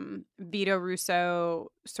Vito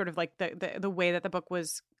Russo, sort of like the way that the book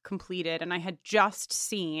was completed. And I had just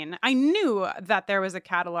seen, I knew that there was a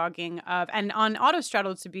cataloging of, and on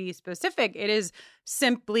Autostraddle, to be specific, it is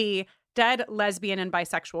simply dead lesbian and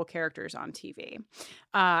bisexual characters on TV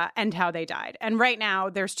and how they died. And right now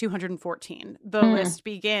there's 214. The list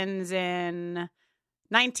begins in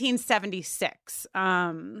 1976.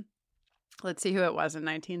 Let's see who it was in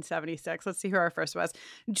 1976. Let's see who our first was.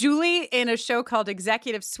 Julie, in a show called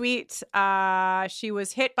Executive Suite. She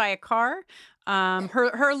was hit by a car.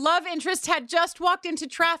 Her love interest had just walked into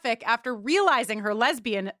traffic after realizing her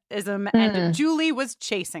lesbianism, and Julie was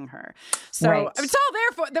chasing her. So right. It's all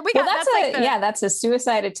there for that. We got that's a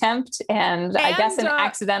suicide attempt, and I guess an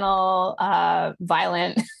accidental,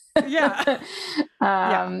 violent. Yeah.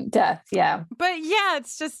 Death. Yeah. But yeah,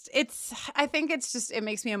 I think it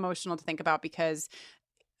makes me emotional to think about, because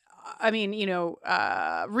I mean,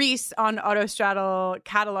 Reese on Autostraddle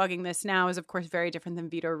cataloging this now is, of course, very different than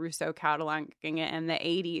Vito Russo cataloging it in the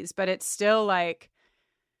 80s. But it's still like,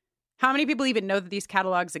 how many people even know that these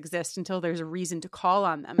catalogs exist until there's a reason to call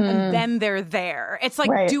on them? And then they're there. It's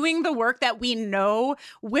like doing the work that we know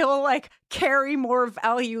will like carry more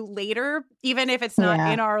value later, even if it's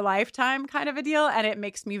not in our lifetime, kind of a deal. And it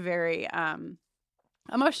makes me very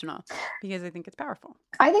emotional, because I think it's powerful.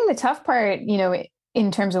 I think the tough part, in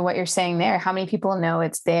terms of what you're saying there, how many people know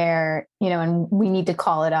it's there, and we need to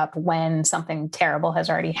call it up when something terrible has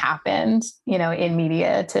already happened, in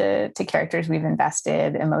media to characters we've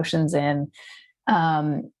invested emotions in,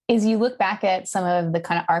 is you look back at some of the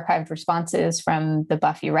kind of archived responses from the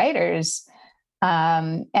Buffy writers.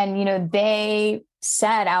 And, they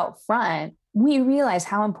said out front, we realize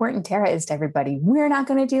how important Tara is to everybody. We're not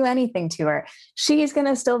going to do anything to her. She's going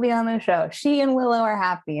to still be on the show. She and Willow are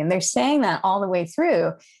happy. And they're saying that all the way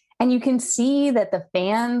through. And you can see that the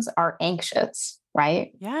fans are anxious,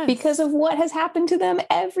 right? Yes. Because of what has happened to them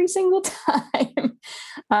every single time.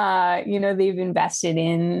 They've invested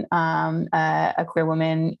in a queer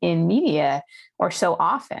woman in media, or so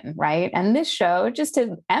often, right? And this show, just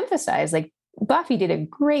to emphasize, like, Buffy did a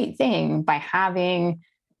great thing by having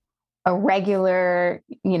a regular,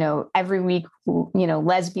 every week,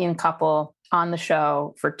 lesbian couple on the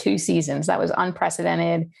show for 2 seasons. That was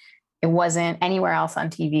unprecedented. It wasn't anywhere else on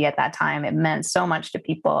TV at that time. It meant so much to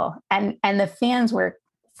people. And the fans were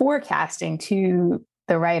forecasting to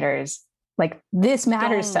the writers, like, this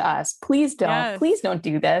matters to us. Please don't. Yes. Please don't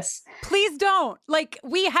do this. Please don't. Like,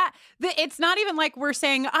 it's not even like we're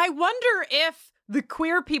saying, I wonder if the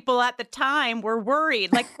queer people at the time were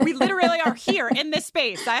worried. Like, we literally are here in this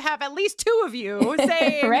space. I have at least 2 of you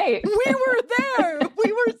saying, right. We were there.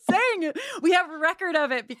 We were saying it. We have a record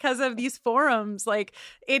of it because of these forums. Like,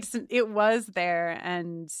 it was there.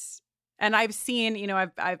 And I've seen,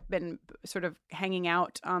 I've been sort of hanging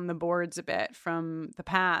out on the boards a bit from the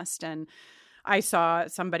past, and I saw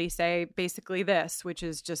somebody say basically this, which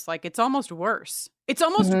is just like, it's almost worse. It's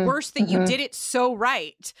almost worse that you did it so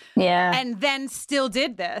right. Yeah. And then still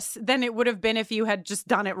did this than it would have been if you had just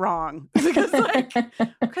done it wrong.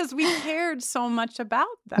 Because we cared so much about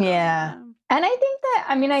them. Yeah. And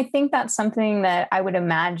I think that's something that I would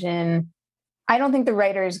imagine. I don't think the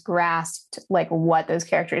writers grasped like what those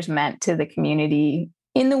characters meant to the community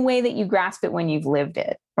in the way that you grasp it when you've lived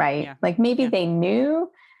it. Right. Yeah. Like maybe they knew,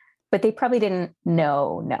 but they probably didn't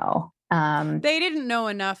know. They didn't know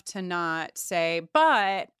enough to not say,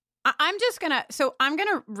 but I'm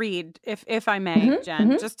gonna read, if I may,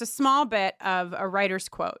 Jen, just a small bit of a writer's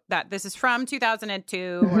quote. That this is from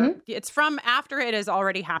 2002, or it's from after it has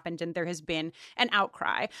already happened, and there has been an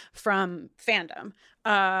outcry from fandom,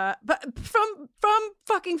 but from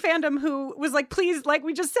fucking fandom who was like, please, like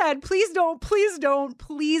we just said, please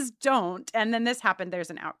don't. And then this happened.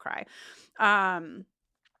 There's an outcry.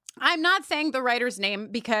 I'm not saying the writer's name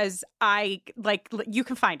because you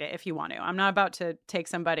can find it if you want to. I'm not about to take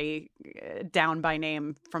somebody down by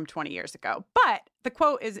name from 20 years ago, but the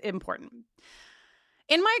quote is important.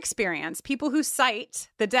 In my experience, people who cite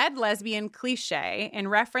the dead lesbian cliche in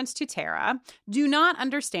reference to Tara do not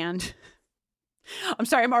understand. I'm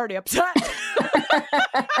sorry, I'm already upset.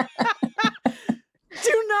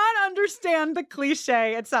 Do not understand the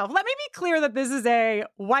cliche itself. Let me be clear that this is a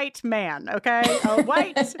white man, okay? A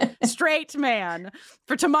white, straight man,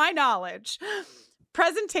 to my knowledge.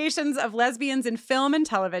 Presentations of lesbians in film and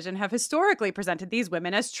television have historically presented these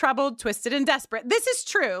women as troubled, twisted, and desperate. This is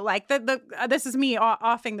true. Like this is me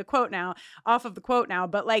off of the quote now.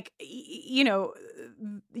 But like,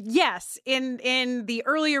 yes, in the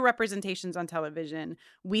earlier representations on television,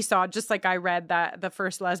 we saw, just like I read that the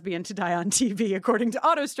first lesbian to die on TV, according to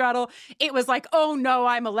Autostraddle, it was like, oh no,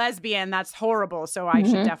 I'm a lesbian. That's horrible. So I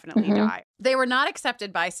should definitely die. They were not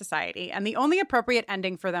accepted by society, and the only appropriate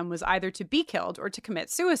ending for them was either to be killed or to commit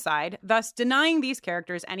suicide, thus denying these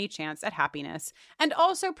characters any chance at happiness, and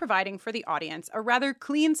also providing for the audience a rather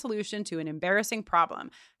clean solution to an embarrassing problem: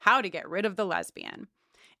 how to get rid of the lesbian.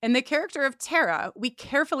 In the character of Tara, we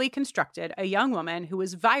carefully constructed a young woman who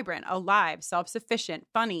was vibrant, alive, self-sufficient,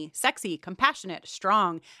 funny, sexy, compassionate,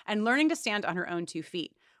 strong, and learning to stand on her own 2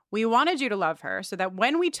 feet. We wanted you to love her so that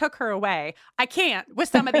when we took her away, I can't with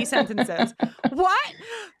some of these sentences, what?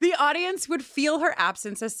 The audience would feel her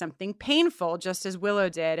absence as something painful, just as Willow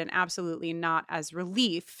did, and absolutely not as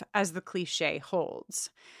relief, as the cliche holds.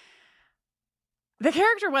 The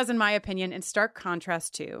character was, in my opinion, in stark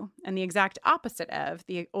contrast to, and the exact opposite of,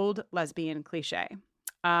 the old lesbian cliche.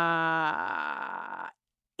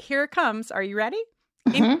 Here it comes. Are you ready?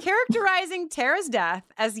 In characterizing Tara's death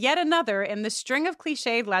as yet another in the string of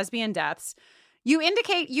cliched lesbian deaths, you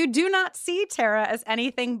indicate you do not see Tara as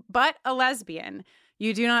anything but a lesbian.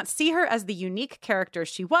 You do not see her as the unique character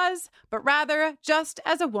she was, but rather just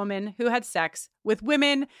as a woman who had sex with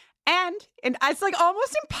women. And it's like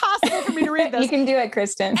almost impossible for me to read this. You can do it,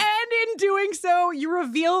 Kristen. And in doing so, you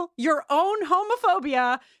reveal your own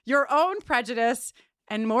homophobia, your own prejudice,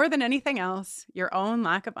 and more than anything else, your own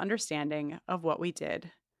lack of understanding of what we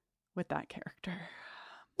did with that character.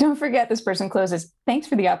 Don't forget, this person closes, "Thanks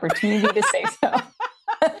for the opportunity to say so."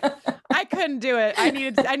 I couldn't do it. I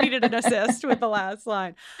needed an assist with the last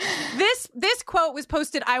line. This quote was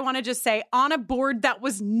posted, I want to just say, on a board that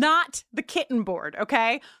was not the Kitten board,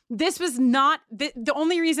 okay? This was not, the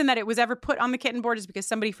only reason that it was ever put on the Kitten board is because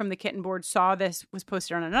somebody from the Kitten board saw this was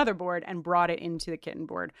posted on another board and brought it into the Kitten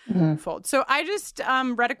board fold. So I just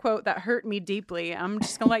read a quote that hurt me deeply. I'm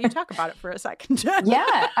just going to let you talk about it for a second.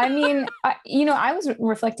 Yeah, I mean, I was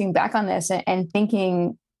reflecting back on this and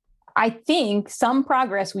thinking, I think some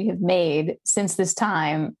progress we have made since this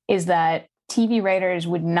time is that TV writers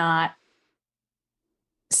would not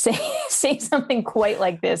say something quite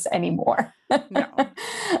like this anymore. No.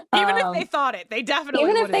 Even if they thought it, they definitely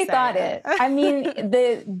even if they thought it. I mean,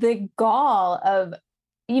 the gall of,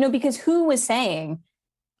 because who was saying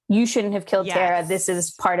you shouldn't have killed Tara? This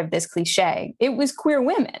is part of this cliche. It was queer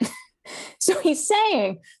women. So he's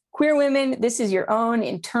saying, queer women, this is your own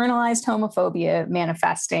internalized homophobia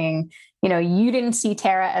manifesting. You didn't see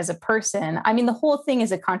Tara as a person. I mean, the whole thing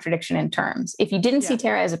is a contradiction in terms. If you didn't see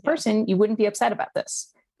Tara as a person, you wouldn't be upset about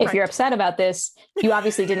this. If you're upset about this, you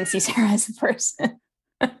obviously didn't see Tara as a person.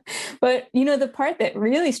 But, the part that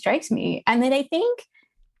really strikes me and that I think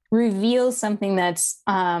reveals something that's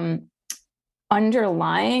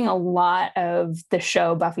underlying a lot of the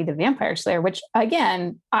show Buffy the Vampire Slayer, which,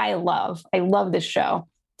 again, I love. I love this show.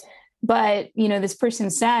 But, this person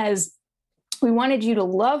says, we wanted you to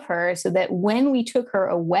love her so that when we took her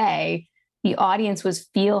away, the audience would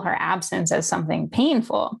feel her absence as something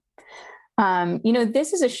painful.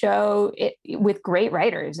 This is a show with great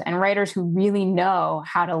writers and writers who really know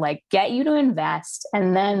how to get you to invest.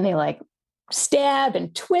 And then they stab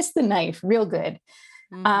and twist the knife real good.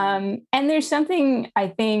 And there's something I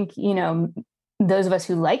think, those of us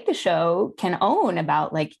who like the show can own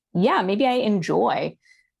about maybe I enjoy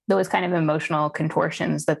those kind of emotional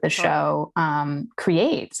contortions that the show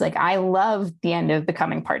creates. I love the end of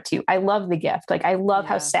Becoming Part 2. I love The Gift. I love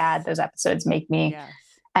how sad those episodes make me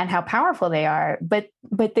and how powerful they are. But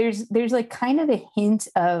there's kind of a hint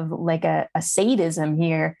of a sadism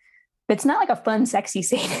here it's not like a fun, sexy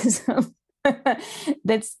sadism.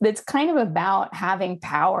 that's kind of about having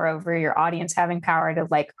power over your audience, having power to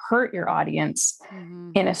like hurt your audience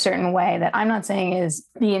in a certain way that I'm not saying is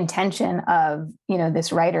the intention of,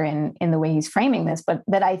 this writer in the way he's framing this, but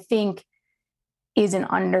that I think is an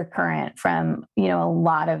undercurrent from, a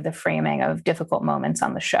lot of the framing of difficult moments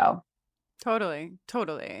on the show. Totally.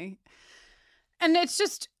 And it's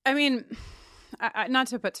just, I mean, not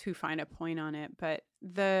to put too fine a point on it, but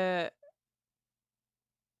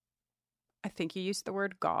I think you used the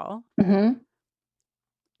word gall,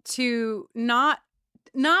 to not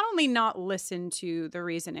only not listen to the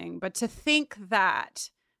reasoning, but to think that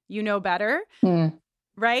you know better,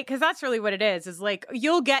 right? Because that's really what it is like,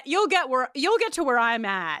 you'll get to where I'm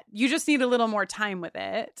at. You just need a little more time with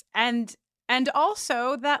it. And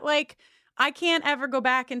also that, like, I can't ever go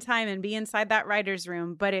back in time and be inside that writer's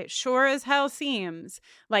room, but it sure as hell seems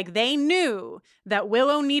like they knew that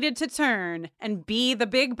Willow needed to turn and be the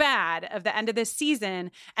big bad of the end of this season,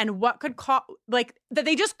 and what could that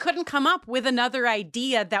they just couldn't come up with another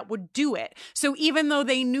idea that would do it. So even though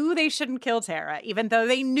they knew they shouldn't kill Tara, even though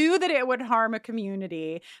they knew that it would harm a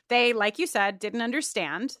community, they, like you said, didn't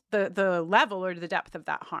understand the level or the depth of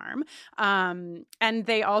that harm. And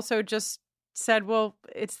they also just said, well,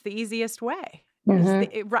 it's the easiest way.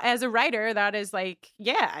 As a writer, that is like,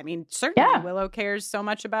 I mean, certainly Willow cares so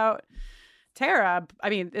much about Tara. I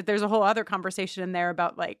mean, there's a whole other conversation in there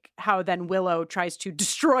about like how then Willow tries to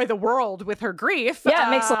destroy the world with her grief. Yeah,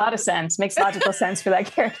 it makes a lot of sense. Makes logical sense for that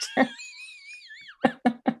character.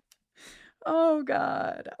 Oh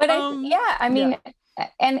God. But I mean,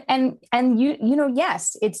 and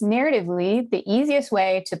yes, it's narratively the easiest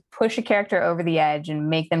way to push a character over the edge and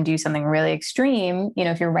make them do something really extreme.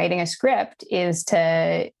 If you're writing a script, is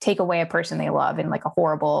to take away a person they love in like a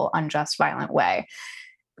horrible, unjust, violent way.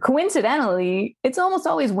 Coincidentally, it's almost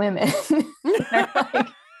always women. I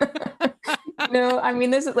mean,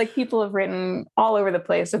 this is like, people have written all over the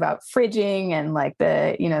place about fridging and like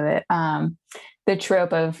the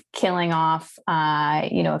trope of killing off,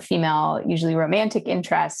 a female, usually romantic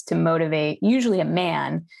interest to motivate usually a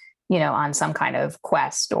man, on some kind of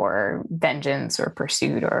quest or vengeance or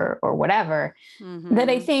pursuit or whatever. That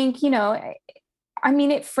I think, I mean,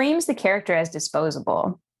 it frames the character as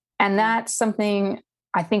disposable. And that's something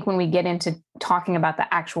I think when we get into talking about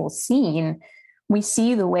the actual scene, we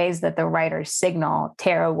see the ways that the writers signal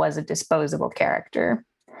Tara was a disposable character,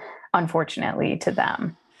 unfortunately, to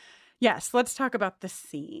them. Yes, let's talk about the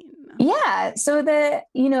scene. Yeah. So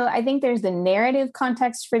I think there's the narrative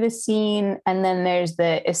context for the scene, and then there's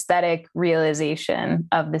the aesthetic realization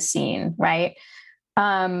of the scene, right?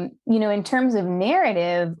 In terms of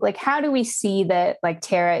narrative, like, how do we see that like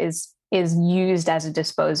Tara is used as a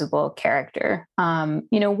disposable character?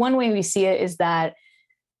 One way we see it is that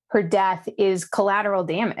her death is collateral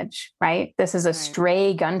damage, right? This is a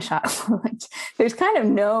stray gunshot. There's kind of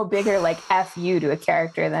no bigger like F you to a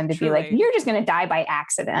character than to be like, you're just going to die by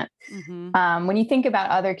accident. When you think about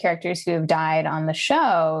other characters who have died on the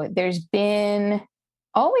show, there's been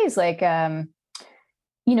always like, a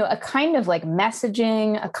kind of like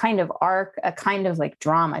messaging, a kind of arc, a kind of like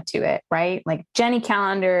drama to it, right? Like Jenny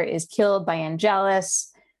Calendar is killed by Angelus.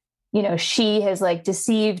 She has like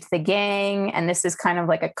deceived the gang, and this is kind of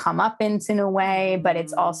like a comeuppance in a way, but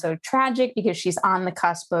it's also tragic because she's on the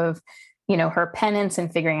cusp of, her penance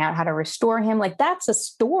and figuring out how to restore him. Like, that's a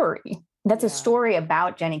story. That's a story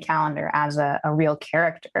about Jenny Calendar as a real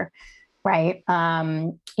character, right?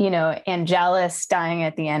 Angelus dying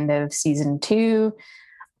at the end of season 2.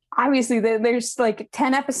 Obviously, there's like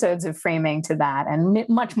 10 episodes of framing to that, and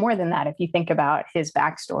much more than that if you think about his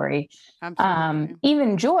backstory.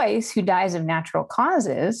 Even Joyce, who dies of natural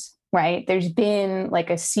causes, right? There's been like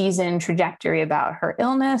a season trajectory about her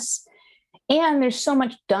illness, and there's so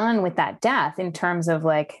much done with that death in terms of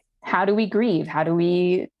like, how do we grieve? How do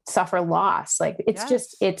we suffer loss? Like,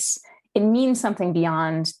 it's it means something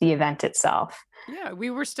beyond the event itself. Yeah, we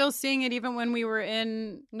were still seeing it even when we were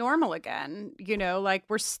in Normal Again, like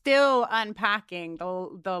we're still unpacking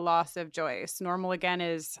the loss of Joyce. Normal Again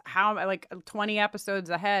is how like 20 episodes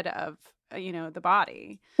ahead of, the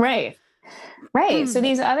body. Right. So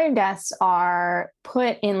these other deaths are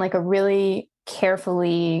put in like a really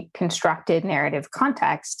carefully constructed narrative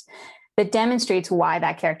context that demonstrates why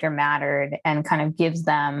that character mattered and kind of gives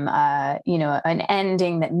them, an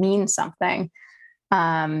ending that means something.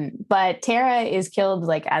 But Tara is killed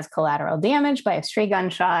like as collateral damage by a stray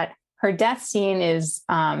gunshot. Her death scene is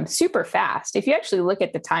super fast. If you actually look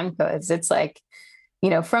at the time codes, it's like,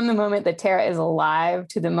 from the moment that Tara is alive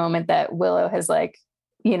to the moment that Willow has like,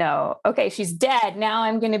 okay, she's dead. Now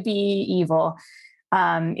I'm going to be evil.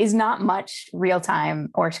 is not much real time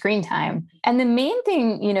or screen time. And the main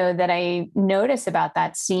thing, you know, that I notice about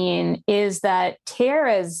that scene is that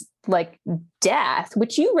Tara's like death,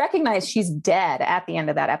 which you recognize she's dead at the end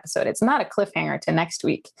of that episode. It's not a cliffhanger to next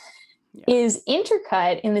week. Yeah. Is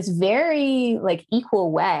intercut in this very like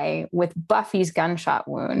equal way with Buffy's gunshot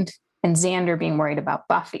wound and Xander being worried about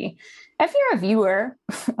Buffy. If you're a viewer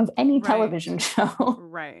of any television show,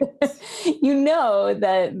 right, you know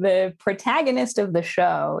that the protagonist of the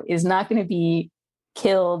show is not going to be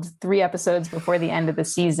killed 3 episodes before the end of the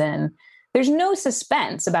season. There's no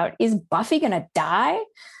suspense about, is Buffy going to die?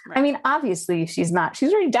 Right. I mean, obviously she's not.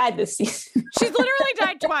 She's already died this season. She's literally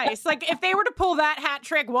died twice. Like, if they were to pull that hat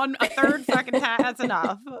trick, a third fucking hat, that's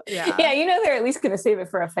enough. Yeah. Yeah, you know they're at least going to save it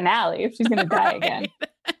for a finale if she's going to die again.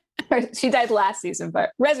 She died last season,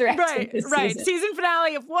 but resurrected this season. Season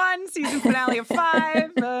finale of 1, season finale of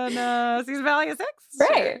 5, and season finale of 6.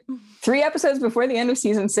 Right. Sure. 3 episodes before the end of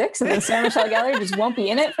season 6, and then Sarah Michelle Gellar just won't be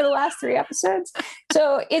in it for the last 3 episodes.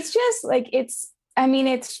 So it's just like, it's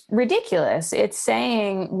ridiculous. It's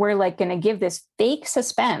saying we're like going to give this fake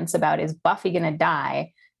suspense about, is Buffy going to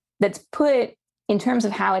die? That's put in terms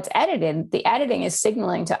of how it's edited. The editing is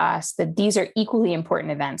signaling to us that these are equally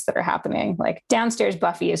important events that are happening. Like, downstairs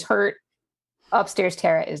Buffy is hurt, upstairs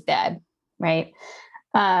Tara is dead, right?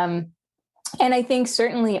 And I think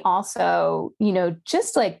certainly also, you know,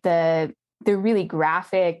 just like the really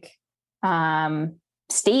graphic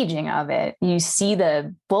staging of it. You see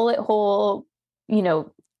the bullet hole, you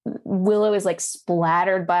know, Willow is like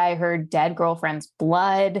splattered by her dead girlfriend's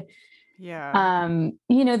blood. Yeah.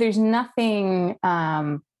 You know, there's nothing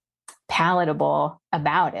palatable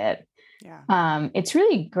about it. Yeah. It's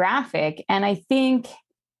really graphic. And I think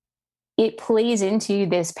it plays into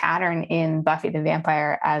this pattern in Buffy the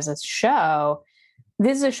Vampire as a show.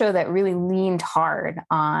 This is a show that really leaned hard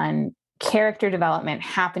on character development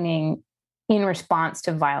happening in response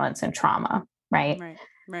to violence and trauma, right? Right.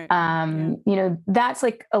 You know, that's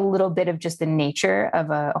like a little bit of just the nature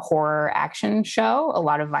of a horror action show. A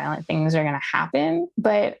lot of violent things are going to happen.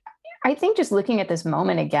 But I think just looking at this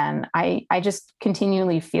moment again, I just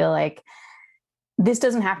continually feel like this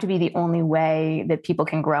doesn't have to be the only way that people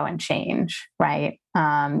can grow and change, right?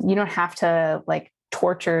 You don't have to like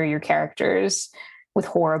torture your characters with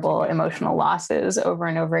horrible emotional losses over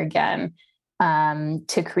and over again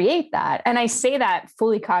to create that. And I say that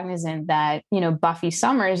fully cognizant that, you know, Buffy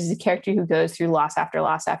Summers is a character who goes through loss after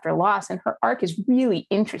loss after loss, and her arc is really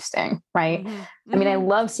interesting, right? Mm-hmm. I mean, I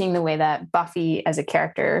love seeing the way that Buffy as a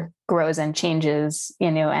character grows and changes,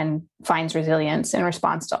 you know, and finds resilience in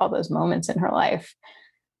response to all those moments in her life.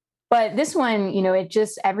 But this one, you know, it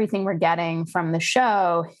just, everything we're getting from the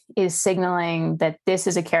show is signaling that this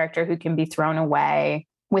is a character who can be thrown away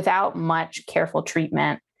without much careful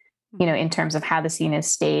treatment, you know, in terms of how the scene is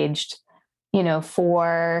staged, you know,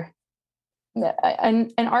 for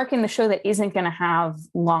an arc in the show that isn't going to have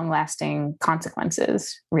long-lasting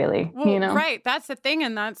consequences, really, well, you know? Right. That's the thing.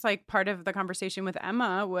 And that's like part of the conversation with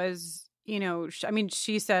Emma was, you know, I mean,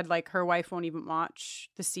 she said like her wife won't even watch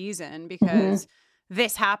the season because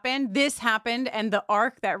this happened, and the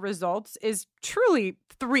arc that results is truly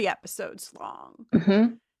 3 episodes long.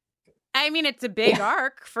 Mm-hmm. I mean, it's a big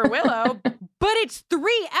arc for Willow, but it's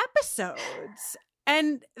 3 episodes.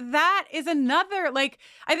 And that is another, like,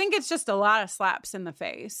 I think it's just a lot of slaps in the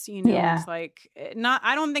face, you know? Yeah. It's like,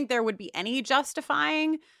 I don't think there would be any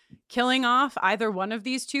justifying killing off either one of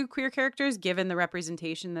these 2 queer characters, given the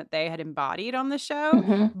representation that they had embodied on the show.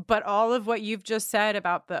 Mm-hmm. But all of what you've just said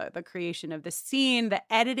about the creation of the scene, the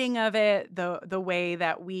editing of it, the way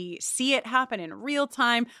that we see it happen in real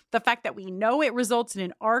time, the fact that we know it results in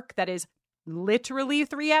an arc that is literally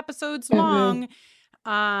 3 episodes long.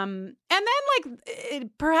 And then like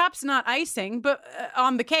perhaps not icing, but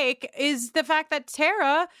on the cake is the fact that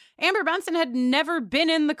Amber Benson had never been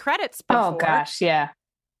in the credits before. Oh gosh, yeah.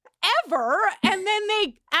 Ever. And then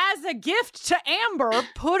they, as a gift to Amber,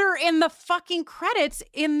 put her in the fucking credits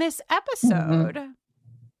in this episode.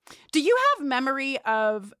 Do you have memory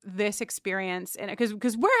of this experience?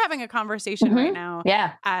 Because we're having a conversation right now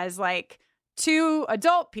as like 2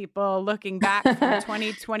 adult people looking back from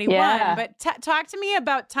 2021. But talk to me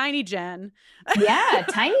about Tiny Jen.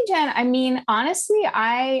 Tiny Jen. I mean, honestly,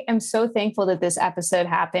 I am so thankful that this episode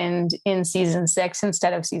happened in season 6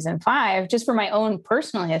 instead of season 5, just for my own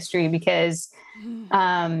personal history, because, you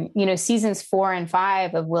know, seasons 4 and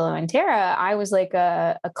 5 of Willow and Tara, I was like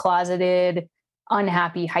a closeted,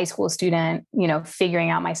 unhappy high school student, you know, figuring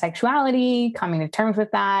out my sexuality, coming to terms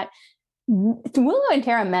with that. Willow and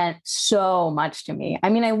Tara meant so much to me. I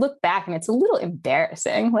mean, I look back and it's a little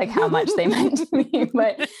embarrassing, like how much they meant to me,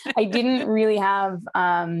 but I didn't really have,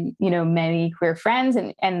 many queer friends.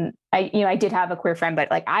 And I did have a queer friend, but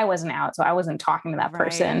like I wasn't out. So I wasn't talking to that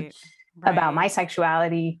person about my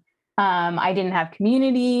sexuality. I didn't have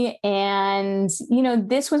community. And,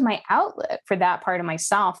 this was my outlet for that part of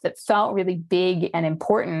myself that felt really big and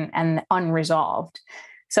important and unresolved.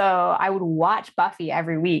 So I would watch Buffy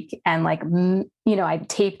every week and I'd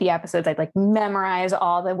tape the episodes. I'd like memorize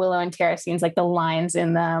all the Willow and Tara scenes, like the lines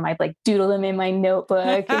in them. I'd like doodle them in my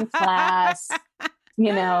notebook in class.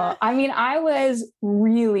 I was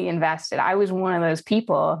really invested. I was one of those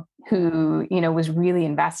people who, was really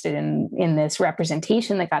invested in this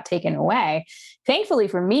representation that got taken away. Thankfully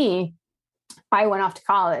for me, I went off to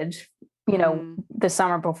college, the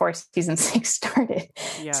summer before season 6 started.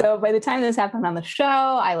 Yeah. So by the time this happened on the show,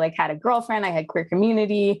 I had a girlfriend, I had queer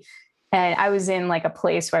community, and I was in like a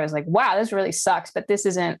place where I was like, wow, this really sucks, but this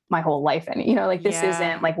isn't my whole life. And, this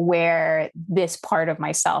isn't like where this part of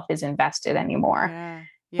myself is invested anymore. Yeah.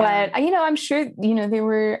 Yeah. But, I'm sure, there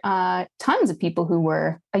were tons of people who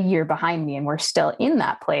were a year behind me and were still in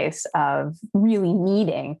that place of really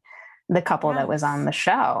needing the couple that was on the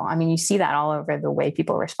show. I mean, you see that all over the way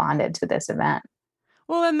people responded to this event.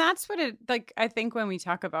 Well, and that's what it, I think when we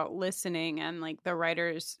talk about listening and the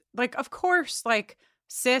writers, of course,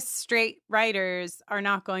 cis straight writers are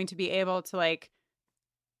not going to be able to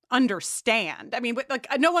understand. I mean, but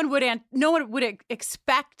no one would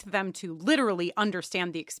expect them to literally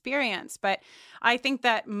understand the experience. But I think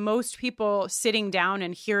that most people sitting down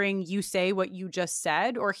and hearing you say what you just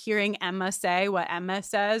said, or hearing Emma say what Emma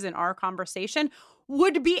says in our conversation,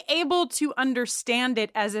 would be able to understand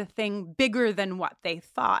it as a thing bigger than what they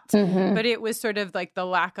thought. Mm-hmm. But it was sort of the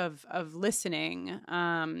lack of listening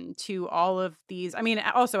to all of these. I mean,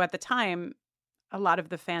 also at the time, a lot of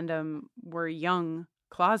the fandom were young,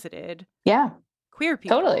 closeted queer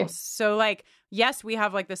people. Totally. So yes, we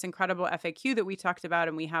have this incredible FAQ that we talked about,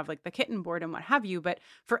 and we have the kitten board and what have you, but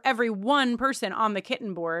for every one person on the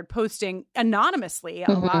kitten board posting anonymously,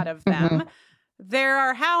 a lot of them, there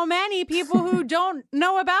are how many people who don't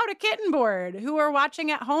know about a kitten board, who are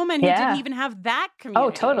watching at home and who didn't even have that community.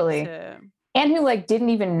 Oh, totally. And who didn't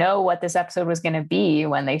even know what this episode was going to be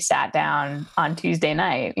when they sat down on Tuesday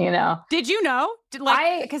night, Did you know?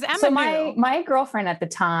 Because Emma knew. My girlfriend at the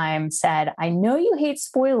time said, I know you hate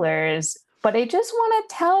spoilers, but I just want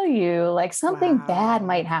to tell you, something bad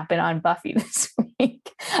might happen on Buffy this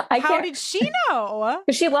week. How did she know?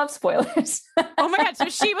 Because she loves spoilers. Oh my God. So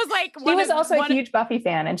she was she was also a huge Buffy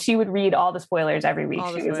fan, and she would read all the spoilers every week.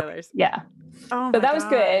 All the spoilers. Yeah. Oh, so that was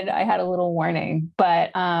good. I had a little warning.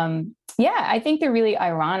 But I think the really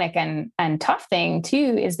ironic and tough thing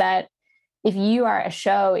too is that if you are a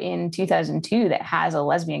show in 2002 that has a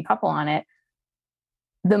lesbian couple on it,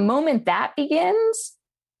 the moment that begins,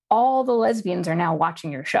 all the lesbians are now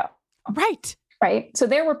watching your show. Right. So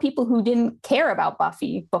there were people who didn't care about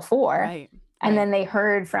Buffy before. Right. And then they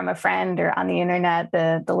heard from a friend or on the internet,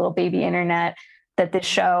 the little baby internet, that this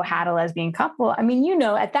show had a lesbian couple. I mean,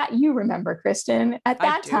 at that, you remember, Kristen, at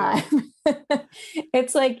that time,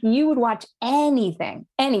 it's you would watch anything.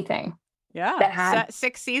 Yeah. That had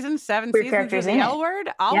 6 seasons, 7 seasons of the L Word.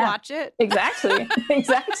 I'll watch it. Exactly.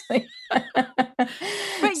 But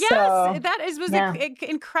yes, that was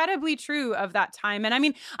incredibly true of that time. And I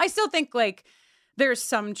mean, I still think there's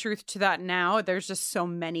some truth to that now. There's just so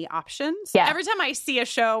many options. Yeah. Every time I see a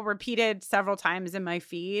show repeated several times in my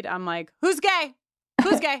feed, I'm like, who's gay?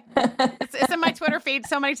 Who's gay? It's in my Twitter feed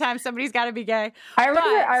so many times. Somebody's got to be gay. I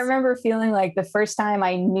remember feeling the first time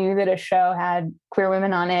I knew that a show had queer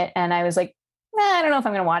women on it, and I was like, I don't know if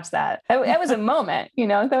I'm going to watch that. That was a moment,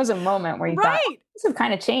 that was a moment where you thought, this have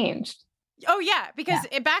kind of changed. Oh, yeah. Because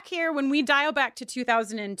back here, when we dial back to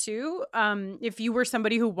 2002, if you were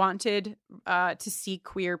somebody who wanted to see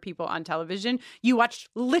queer people on television, you watched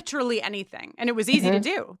literally anything. And it was easy to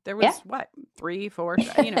do. There was, 3, 4, it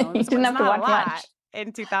was, didn't have to watch much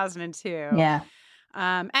in 2002. Yeah.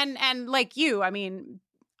 And like you, I mean,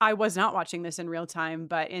 I was not watching this in real time,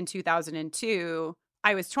 but in 2002,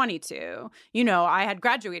 I was 22. I had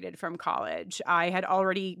graduated from college. I had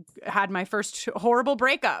already had my first horrible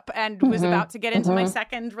breakup and was about to get into my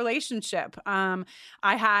second relationship. I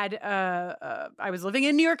was living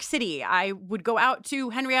in New York City. I would go out to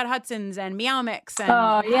Henriette Hudson's and Meow Mix and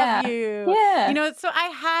have you. Yeah. So I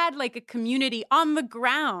had a community on the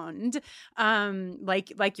ground,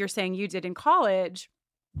 like you're saying you did in college,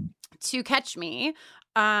 to catch me.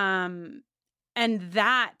 And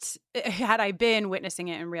that, had I been witnessing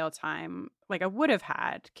it in real time, like I would have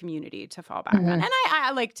had community to fall back on. And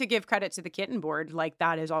I like to give credit to the Kitten Board. Like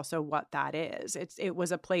that is also what that is. It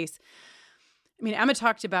was a place. I mean, Emma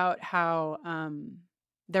talked about how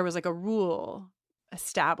there was like a rule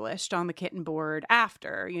established on the Kitten Board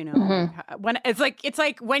after, you know, when it's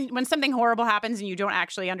like when something horrible happens and you don't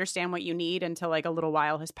actually understand what you need until like a little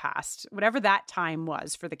while has passed, whatever that time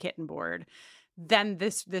was for the Kitten Board. Then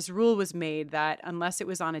this rule was made that unless it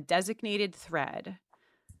was on a designated thread,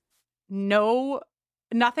 nothing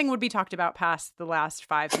would be talked about past the last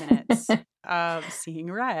 5 minutes of Seeing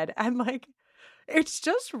Red. And like, it's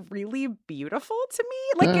just really beautiful to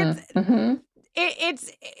me. Like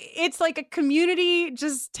it's like a community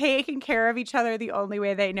just taking care of each other the only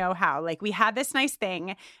way they know how. Like we had this nice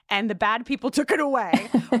thing and the bad people took it away,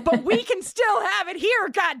 but we can still have it here.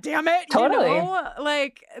 God damn it. Totally. You know?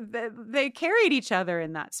 Like they carried each other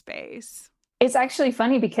in that space. It's actually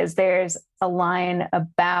funny because there's a line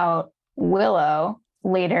about Willow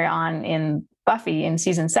later on in Buffy in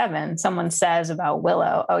season 7. Someone says about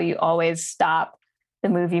Willow, oh, you always stop the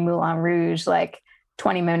movie Moulin Rouge like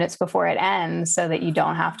 20 minutes before it ends so that you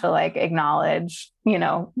don't have to like acknowledge, you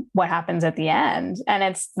know, what happens at the end.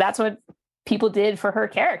 And that's what people did for her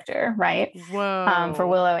character, right? Whoa. For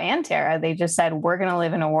Willow and Tara, they just said, we're going to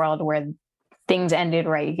live in a world where things ended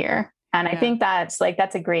right here. And I think that's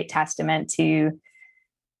a great testament to,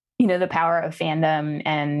 you know, the power of fandom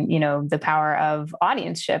and, you know, the power of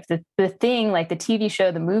audienceship. The thing, like the TV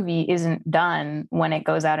show, the movie isn't done when it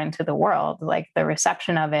goes out into the world. Like the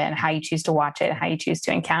reception of it and how you choose to watch it, how you choose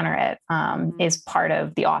to encounter it is part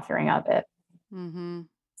of the authoring of it.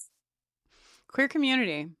 Queer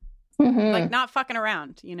community, like not fucking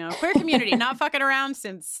around, you know, queer community, not fucking around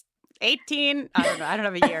since 18. I don't know. I don't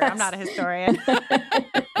have a year. I'm not a historian.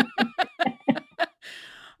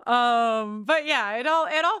 But yeah, it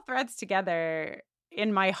all threads together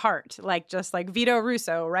in my heart, like just like Vito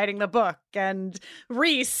Russo writing the book and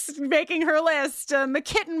Reese making her list and the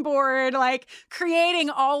Kitten Board, like creating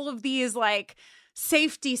all of these like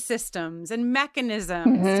safety systems and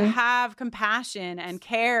mechanisms to have compassion and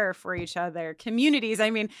care for each other, communities. I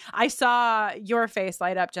mean, I saw your face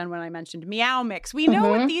light up, Jen, when I mentioned Meow Mix. We know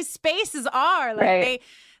what these spaces are. Like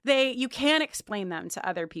you can't explain them to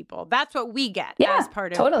other people. That's what we get as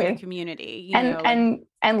part of the community. You know,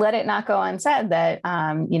 and let it not go unsaid that,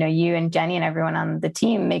 you know, you and Jenny and everyone on the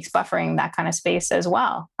team makes buffering that kind of space as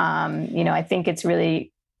well. You know, I think it's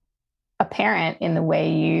really apparent in the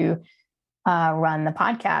way you run the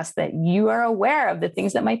podcast that you are aware of the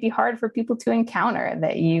things that might be hard for people to encounter,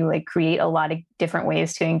 that you like create a lot of different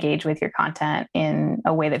ways to engage with your content in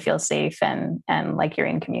a way that feels safe and like you're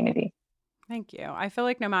in community. Thank you. I feel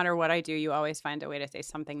like no matter what I do, you always find a way to say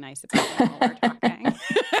something nice about me while we're talking.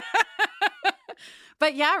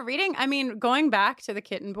 But yeah, going back to the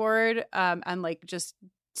Kitten Board and like just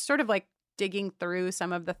sort of like digging through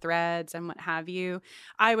some of the threads and what have you,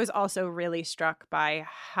 I was also really struck by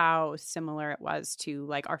how similar it was to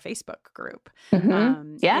like our Facebook group.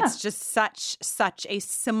 It's just such a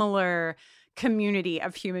similar community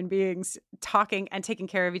of human beings talking and taking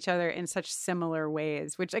care of each other in such similar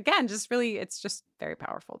ways, which again, it's just very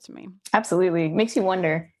powerful to me. Absolutely. Makes you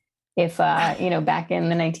wonder if, you know, back in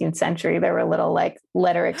the 19th century, there were little like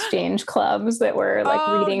letter exchange clubs that were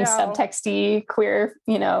like reading subtexty queer,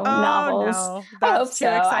 you know, novels. No. I hope so.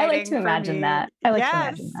 I like to imagine that. I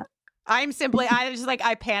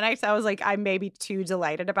panicked. I was like, I'm maybe too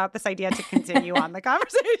delighted about this idea to continue on the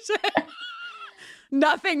conversation.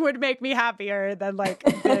 Nothing would make me happier than like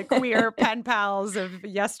the queer pen pals of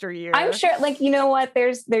yesteryear. I'm sure, like, you know what,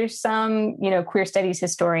 there's some, you know, queer studies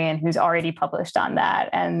historian who's already published on that,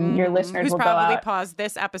 and your listeners will go out. Who's probably paused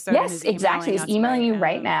this episode. Yes, exactly. He's emailing you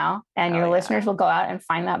right now, and your listeners will go out and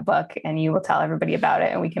find that book, and you will tell everybody about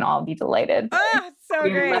it, and we can all be delighted. So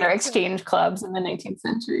great. Letter exchange clubs in the 19th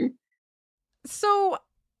century. So,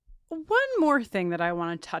 one more thing that I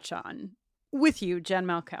want to touch on with you, Jen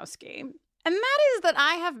Malkowski. And that is that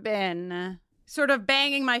I have been sort of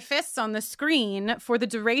banging my fists on the screen for the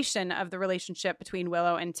duration of the relationship between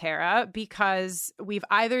Willow and Tara, because we've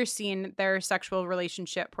either seen their sexual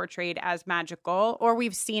relationship portrayed as magical, or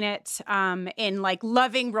we've seen it in like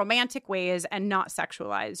loving romantic ways and not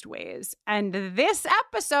sexualized ways. And this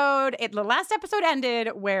episode, the last episode ended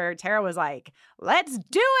where Tara was like, let's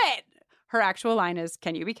do it. Her actual line is,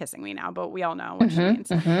 can you be kissing me now? But we all know what she means.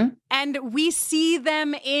 And we see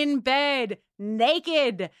them in bed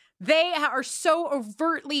naked. They are so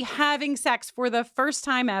overtly having sex for the first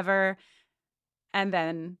time ever. And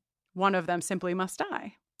then one of them simply must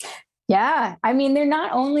die. Yeah. I mean, they're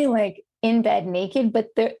not only like in bed naked, but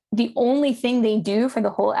the only thing they do for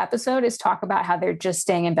the whole episode is talk about how they're just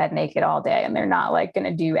staying in bed naked all day and they're not like going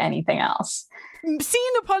to do anything else.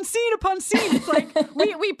 Scene upon scene upon scene. It's like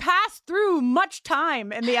we pass through much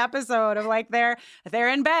time in the episode of like they're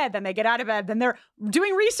in bed, then they get out of bed, then they're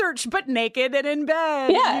doing research but naked and in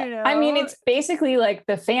bed. Yeah, you know? I mean, it's basically like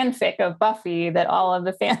the fanfic of Buffy that all of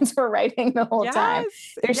the fans were writing the whole time.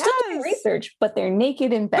 They're still doing research, but they're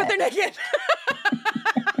naked in bed. But they're naked.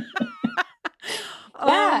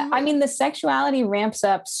 Yeah, I mean, the sexuality ramps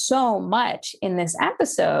up so much in this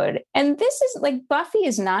episode. And this is like, Buffy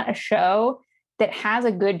is not a show that has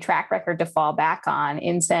a good track record to fall back on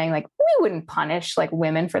in saying like, we wouldn't punish like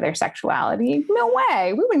women for their sexuality. No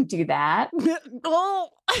way. We wouldn't do that.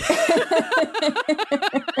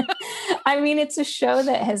 I mean, it's a show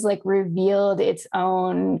that has like revealed its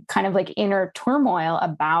own kind of like inner turmoil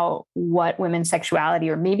about what women's sexuality,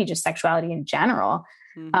 or maybe just sexuality in general,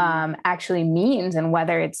 actually means, and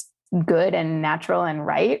whether it's good and natural and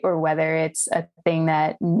right, or whether it's a thing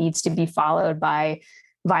that needs to be followed by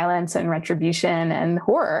violence and retribution and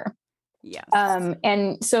horror. Yes.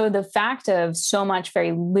 And so the fact of so much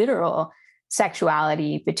very literal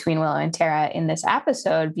sexuality between Willow and Tara in this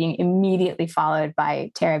episode being immediately followed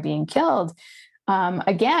by Tara being killed.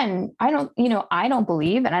 Again, I don't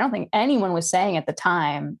believe, and I don't think anyone was saying at the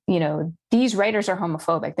time, these writers are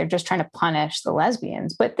homophobic. They're just trying to punish the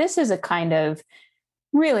lesbians. But this is a kind of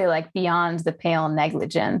really like beyond the pale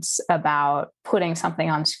negligence about putting something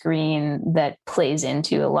on screen that plays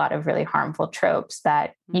into a lot of really harmful tropes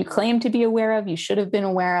that you claim to be aware of, you should have been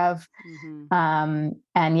aware of. And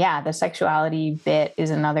yeah, the sexuality bit is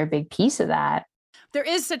another big piece of that. There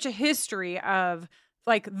is such a history of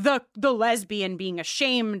like the lesbian being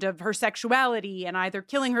ashamed of her sexuality and either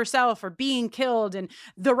killing herself or being killed, and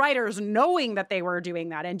the writers knowing that they were doing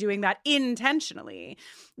that and doing that intentionally.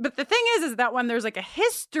 But the thing is that when there's like a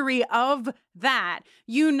history of that,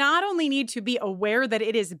 you not only need to be aware that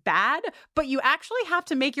it is bad, but you actually have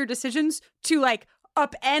to make your decisions to like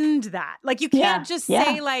upend that. Like you can't just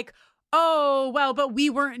say like, oh, well, but we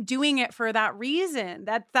weren't doing it for that reason.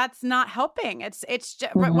 That's not helping. It's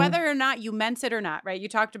just, whether or not you meant it or not, right? You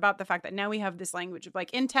talked about the fact that now we have this language of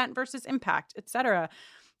like intent versus impact, etc.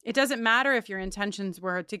 It doesn't matter if your intentions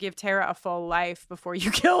were to give Tara a full life before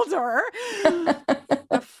you killed her.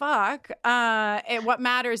 The fuck? What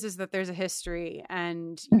matters is that there's a history.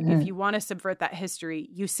 And if you want to subvert that history,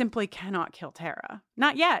 you simply cannot kill Tara.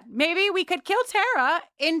 Not yet. Maybe we could kill Tara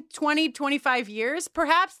in 20, 25 years.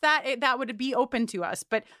 Perhaps that would be open to us.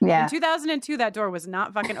 But in 2002, that door was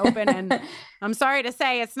not fucking open. And I'm sorry to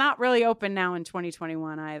say, it's not really open now in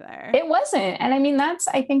 2021 either. It wasn't. And I mean, that's,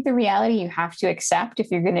 I think, the reality you have to accept if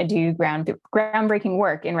you're going to do groundbreaking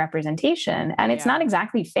work in representation. And it's not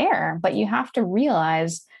exactly fair, but you have to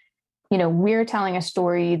realize, we're telling a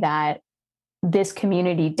story that this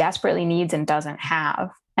community desperately needs and doesn't have.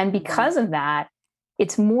 And because of that,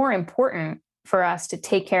 it's more important for us to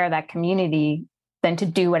take care of that community than to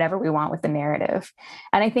do whatever we want with the narrative.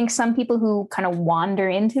 And I think some people who kind of wander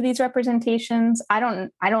into these representations, I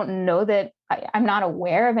don't know that I'm not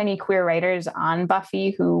aware of any queer writers on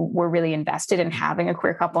Buffy who were really invested in having a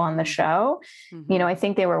queer couple on the show. I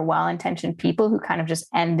think they were well-intentioned people who kind of just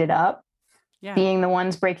ended up being the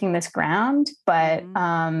ones breaking this ground. But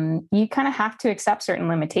you kind of have to accept certain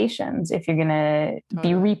limitations if you're going to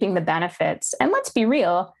be reaping the benefits. And let's be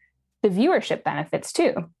real, the viewership benefits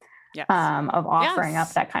too, of offering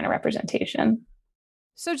up that kind of representation.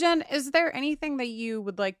 So Jen, is there anything that you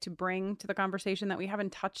would like to bring to the conversation that we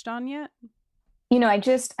haven't touched on yet?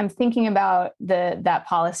 I'm thinking about that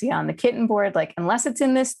policy on the kitten board, like unless it's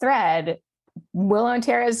in this thread, Willow and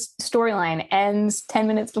Tara's storyline ends 10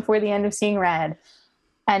 minutes before the end of Seeing Red,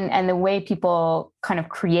 and the way people kind of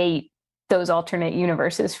create those alternate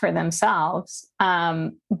universes for themselves.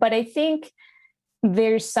 But I think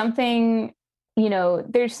there's something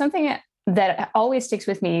that always sticks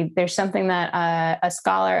with me. There's something that a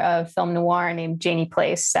scholar of film noir named Janie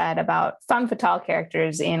Place said about femme fatale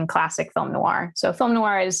characters in classic film noir. So film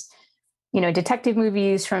noir is detective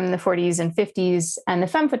movies from the 40s and 50s. And the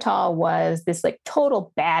femme fatale was this like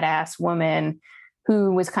total badass woman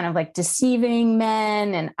who was kind of like deceiving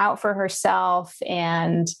men and out for herself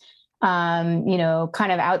and,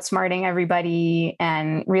 kind of outsmarting everybody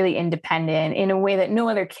and really independent in a way that no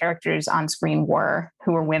other characters on screen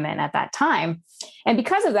who were women at that time. And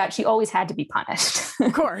because of that, she always had to be punished.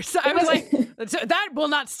 Of course. I was like, that will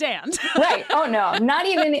not stand. Right. Oh no, not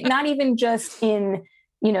even just in,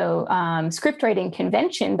 script writing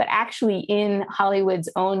convention, but actually in Hollywood's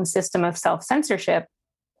own system of self-censorship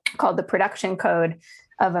called the Production Code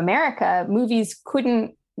of America. Movies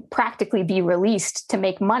couldn't practically be released to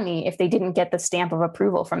make money if they didn't get the stamp of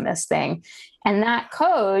approval from this thing. And that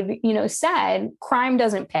code, said crime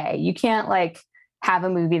doesn't pay. You can't like have a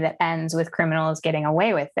movie that ends with criminals getting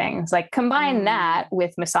away with things. Like combine that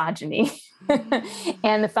with misogyny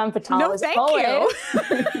and the femme fatale was always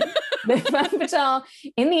the femme fatale.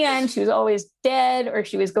 In the end, she was always dead, or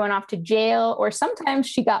she was going off to jail, or sometimes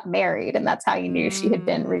she got married, and that's how you knew she had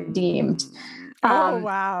been redeemed.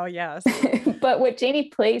 Wow, yes. But what Janie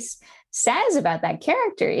Place says about that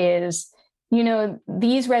character is,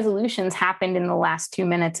 these resolutions happened in the last 2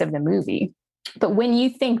 minutes of the movie. But when you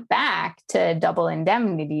think back to Double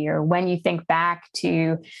Indemnity, or when you think back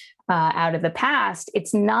to Out of the Past,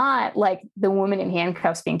 it's not like the woman in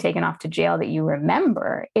handcuffs being taken off to jail that you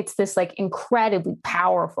remember. It's this like incredibly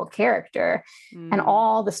powerful character and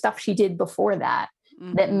all the stuff she did before that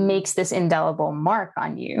that makes this indelible mark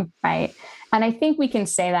on you, right? And I think we can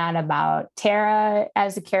say that about Tara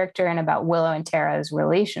as a character and about Willow and Tara's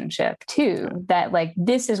relationship too, that like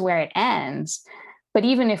this is where it ends. But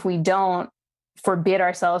even if we don't forbid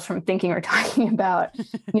ourselves from thinking or talking about,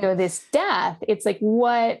 this death, it's like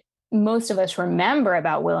what most of us remember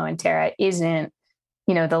about Willow and Tara isn't,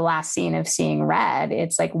 the last scene of Seeing Red.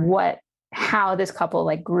 It's like how this couple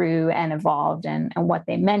like grew and evolved and what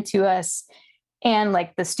they meant to us. And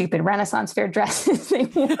like the stupid Renaissance fair dresses they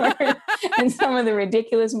wore and some of the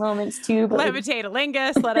ridiculous moments too. But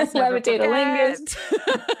Levitate-a-lingus, let us Levitate-a-lingus.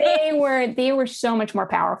 They were so much more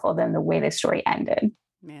powerful than the way the story ended.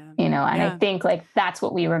 Man. I think like that's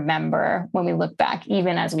what we remember when we look back,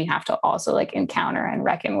 even as we have to also like encounter and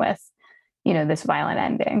reckon with, this violent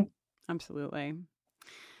ending. Absolutely.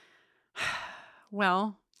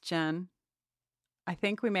 Well, Jen, I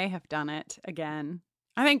think we may have done it again.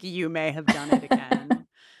 I think you may have done it again.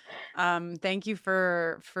 Thank you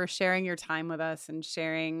for sharing your time with us and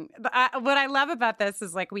sharing. What I love about this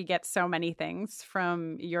is like we get so many things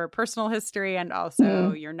from your personal history and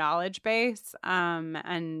also your knowledge base.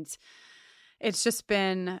 And it's just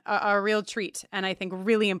been a real treat. And I think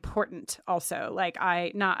really important also. Like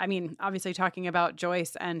obviously talking about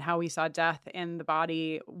Joyce and how we saw death in the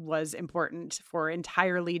body was important for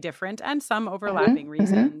entirely different and some overlapping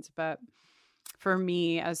reasons. But for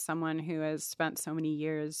me, as someone who has spent so many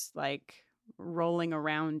years like rolling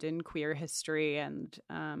around in queer history and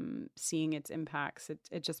seeing its impacts,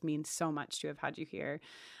 it just means so much to have had you here.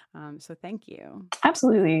 So thank you.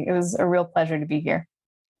 Absolutely. It was a real pleasure to be here,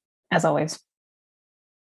 as always.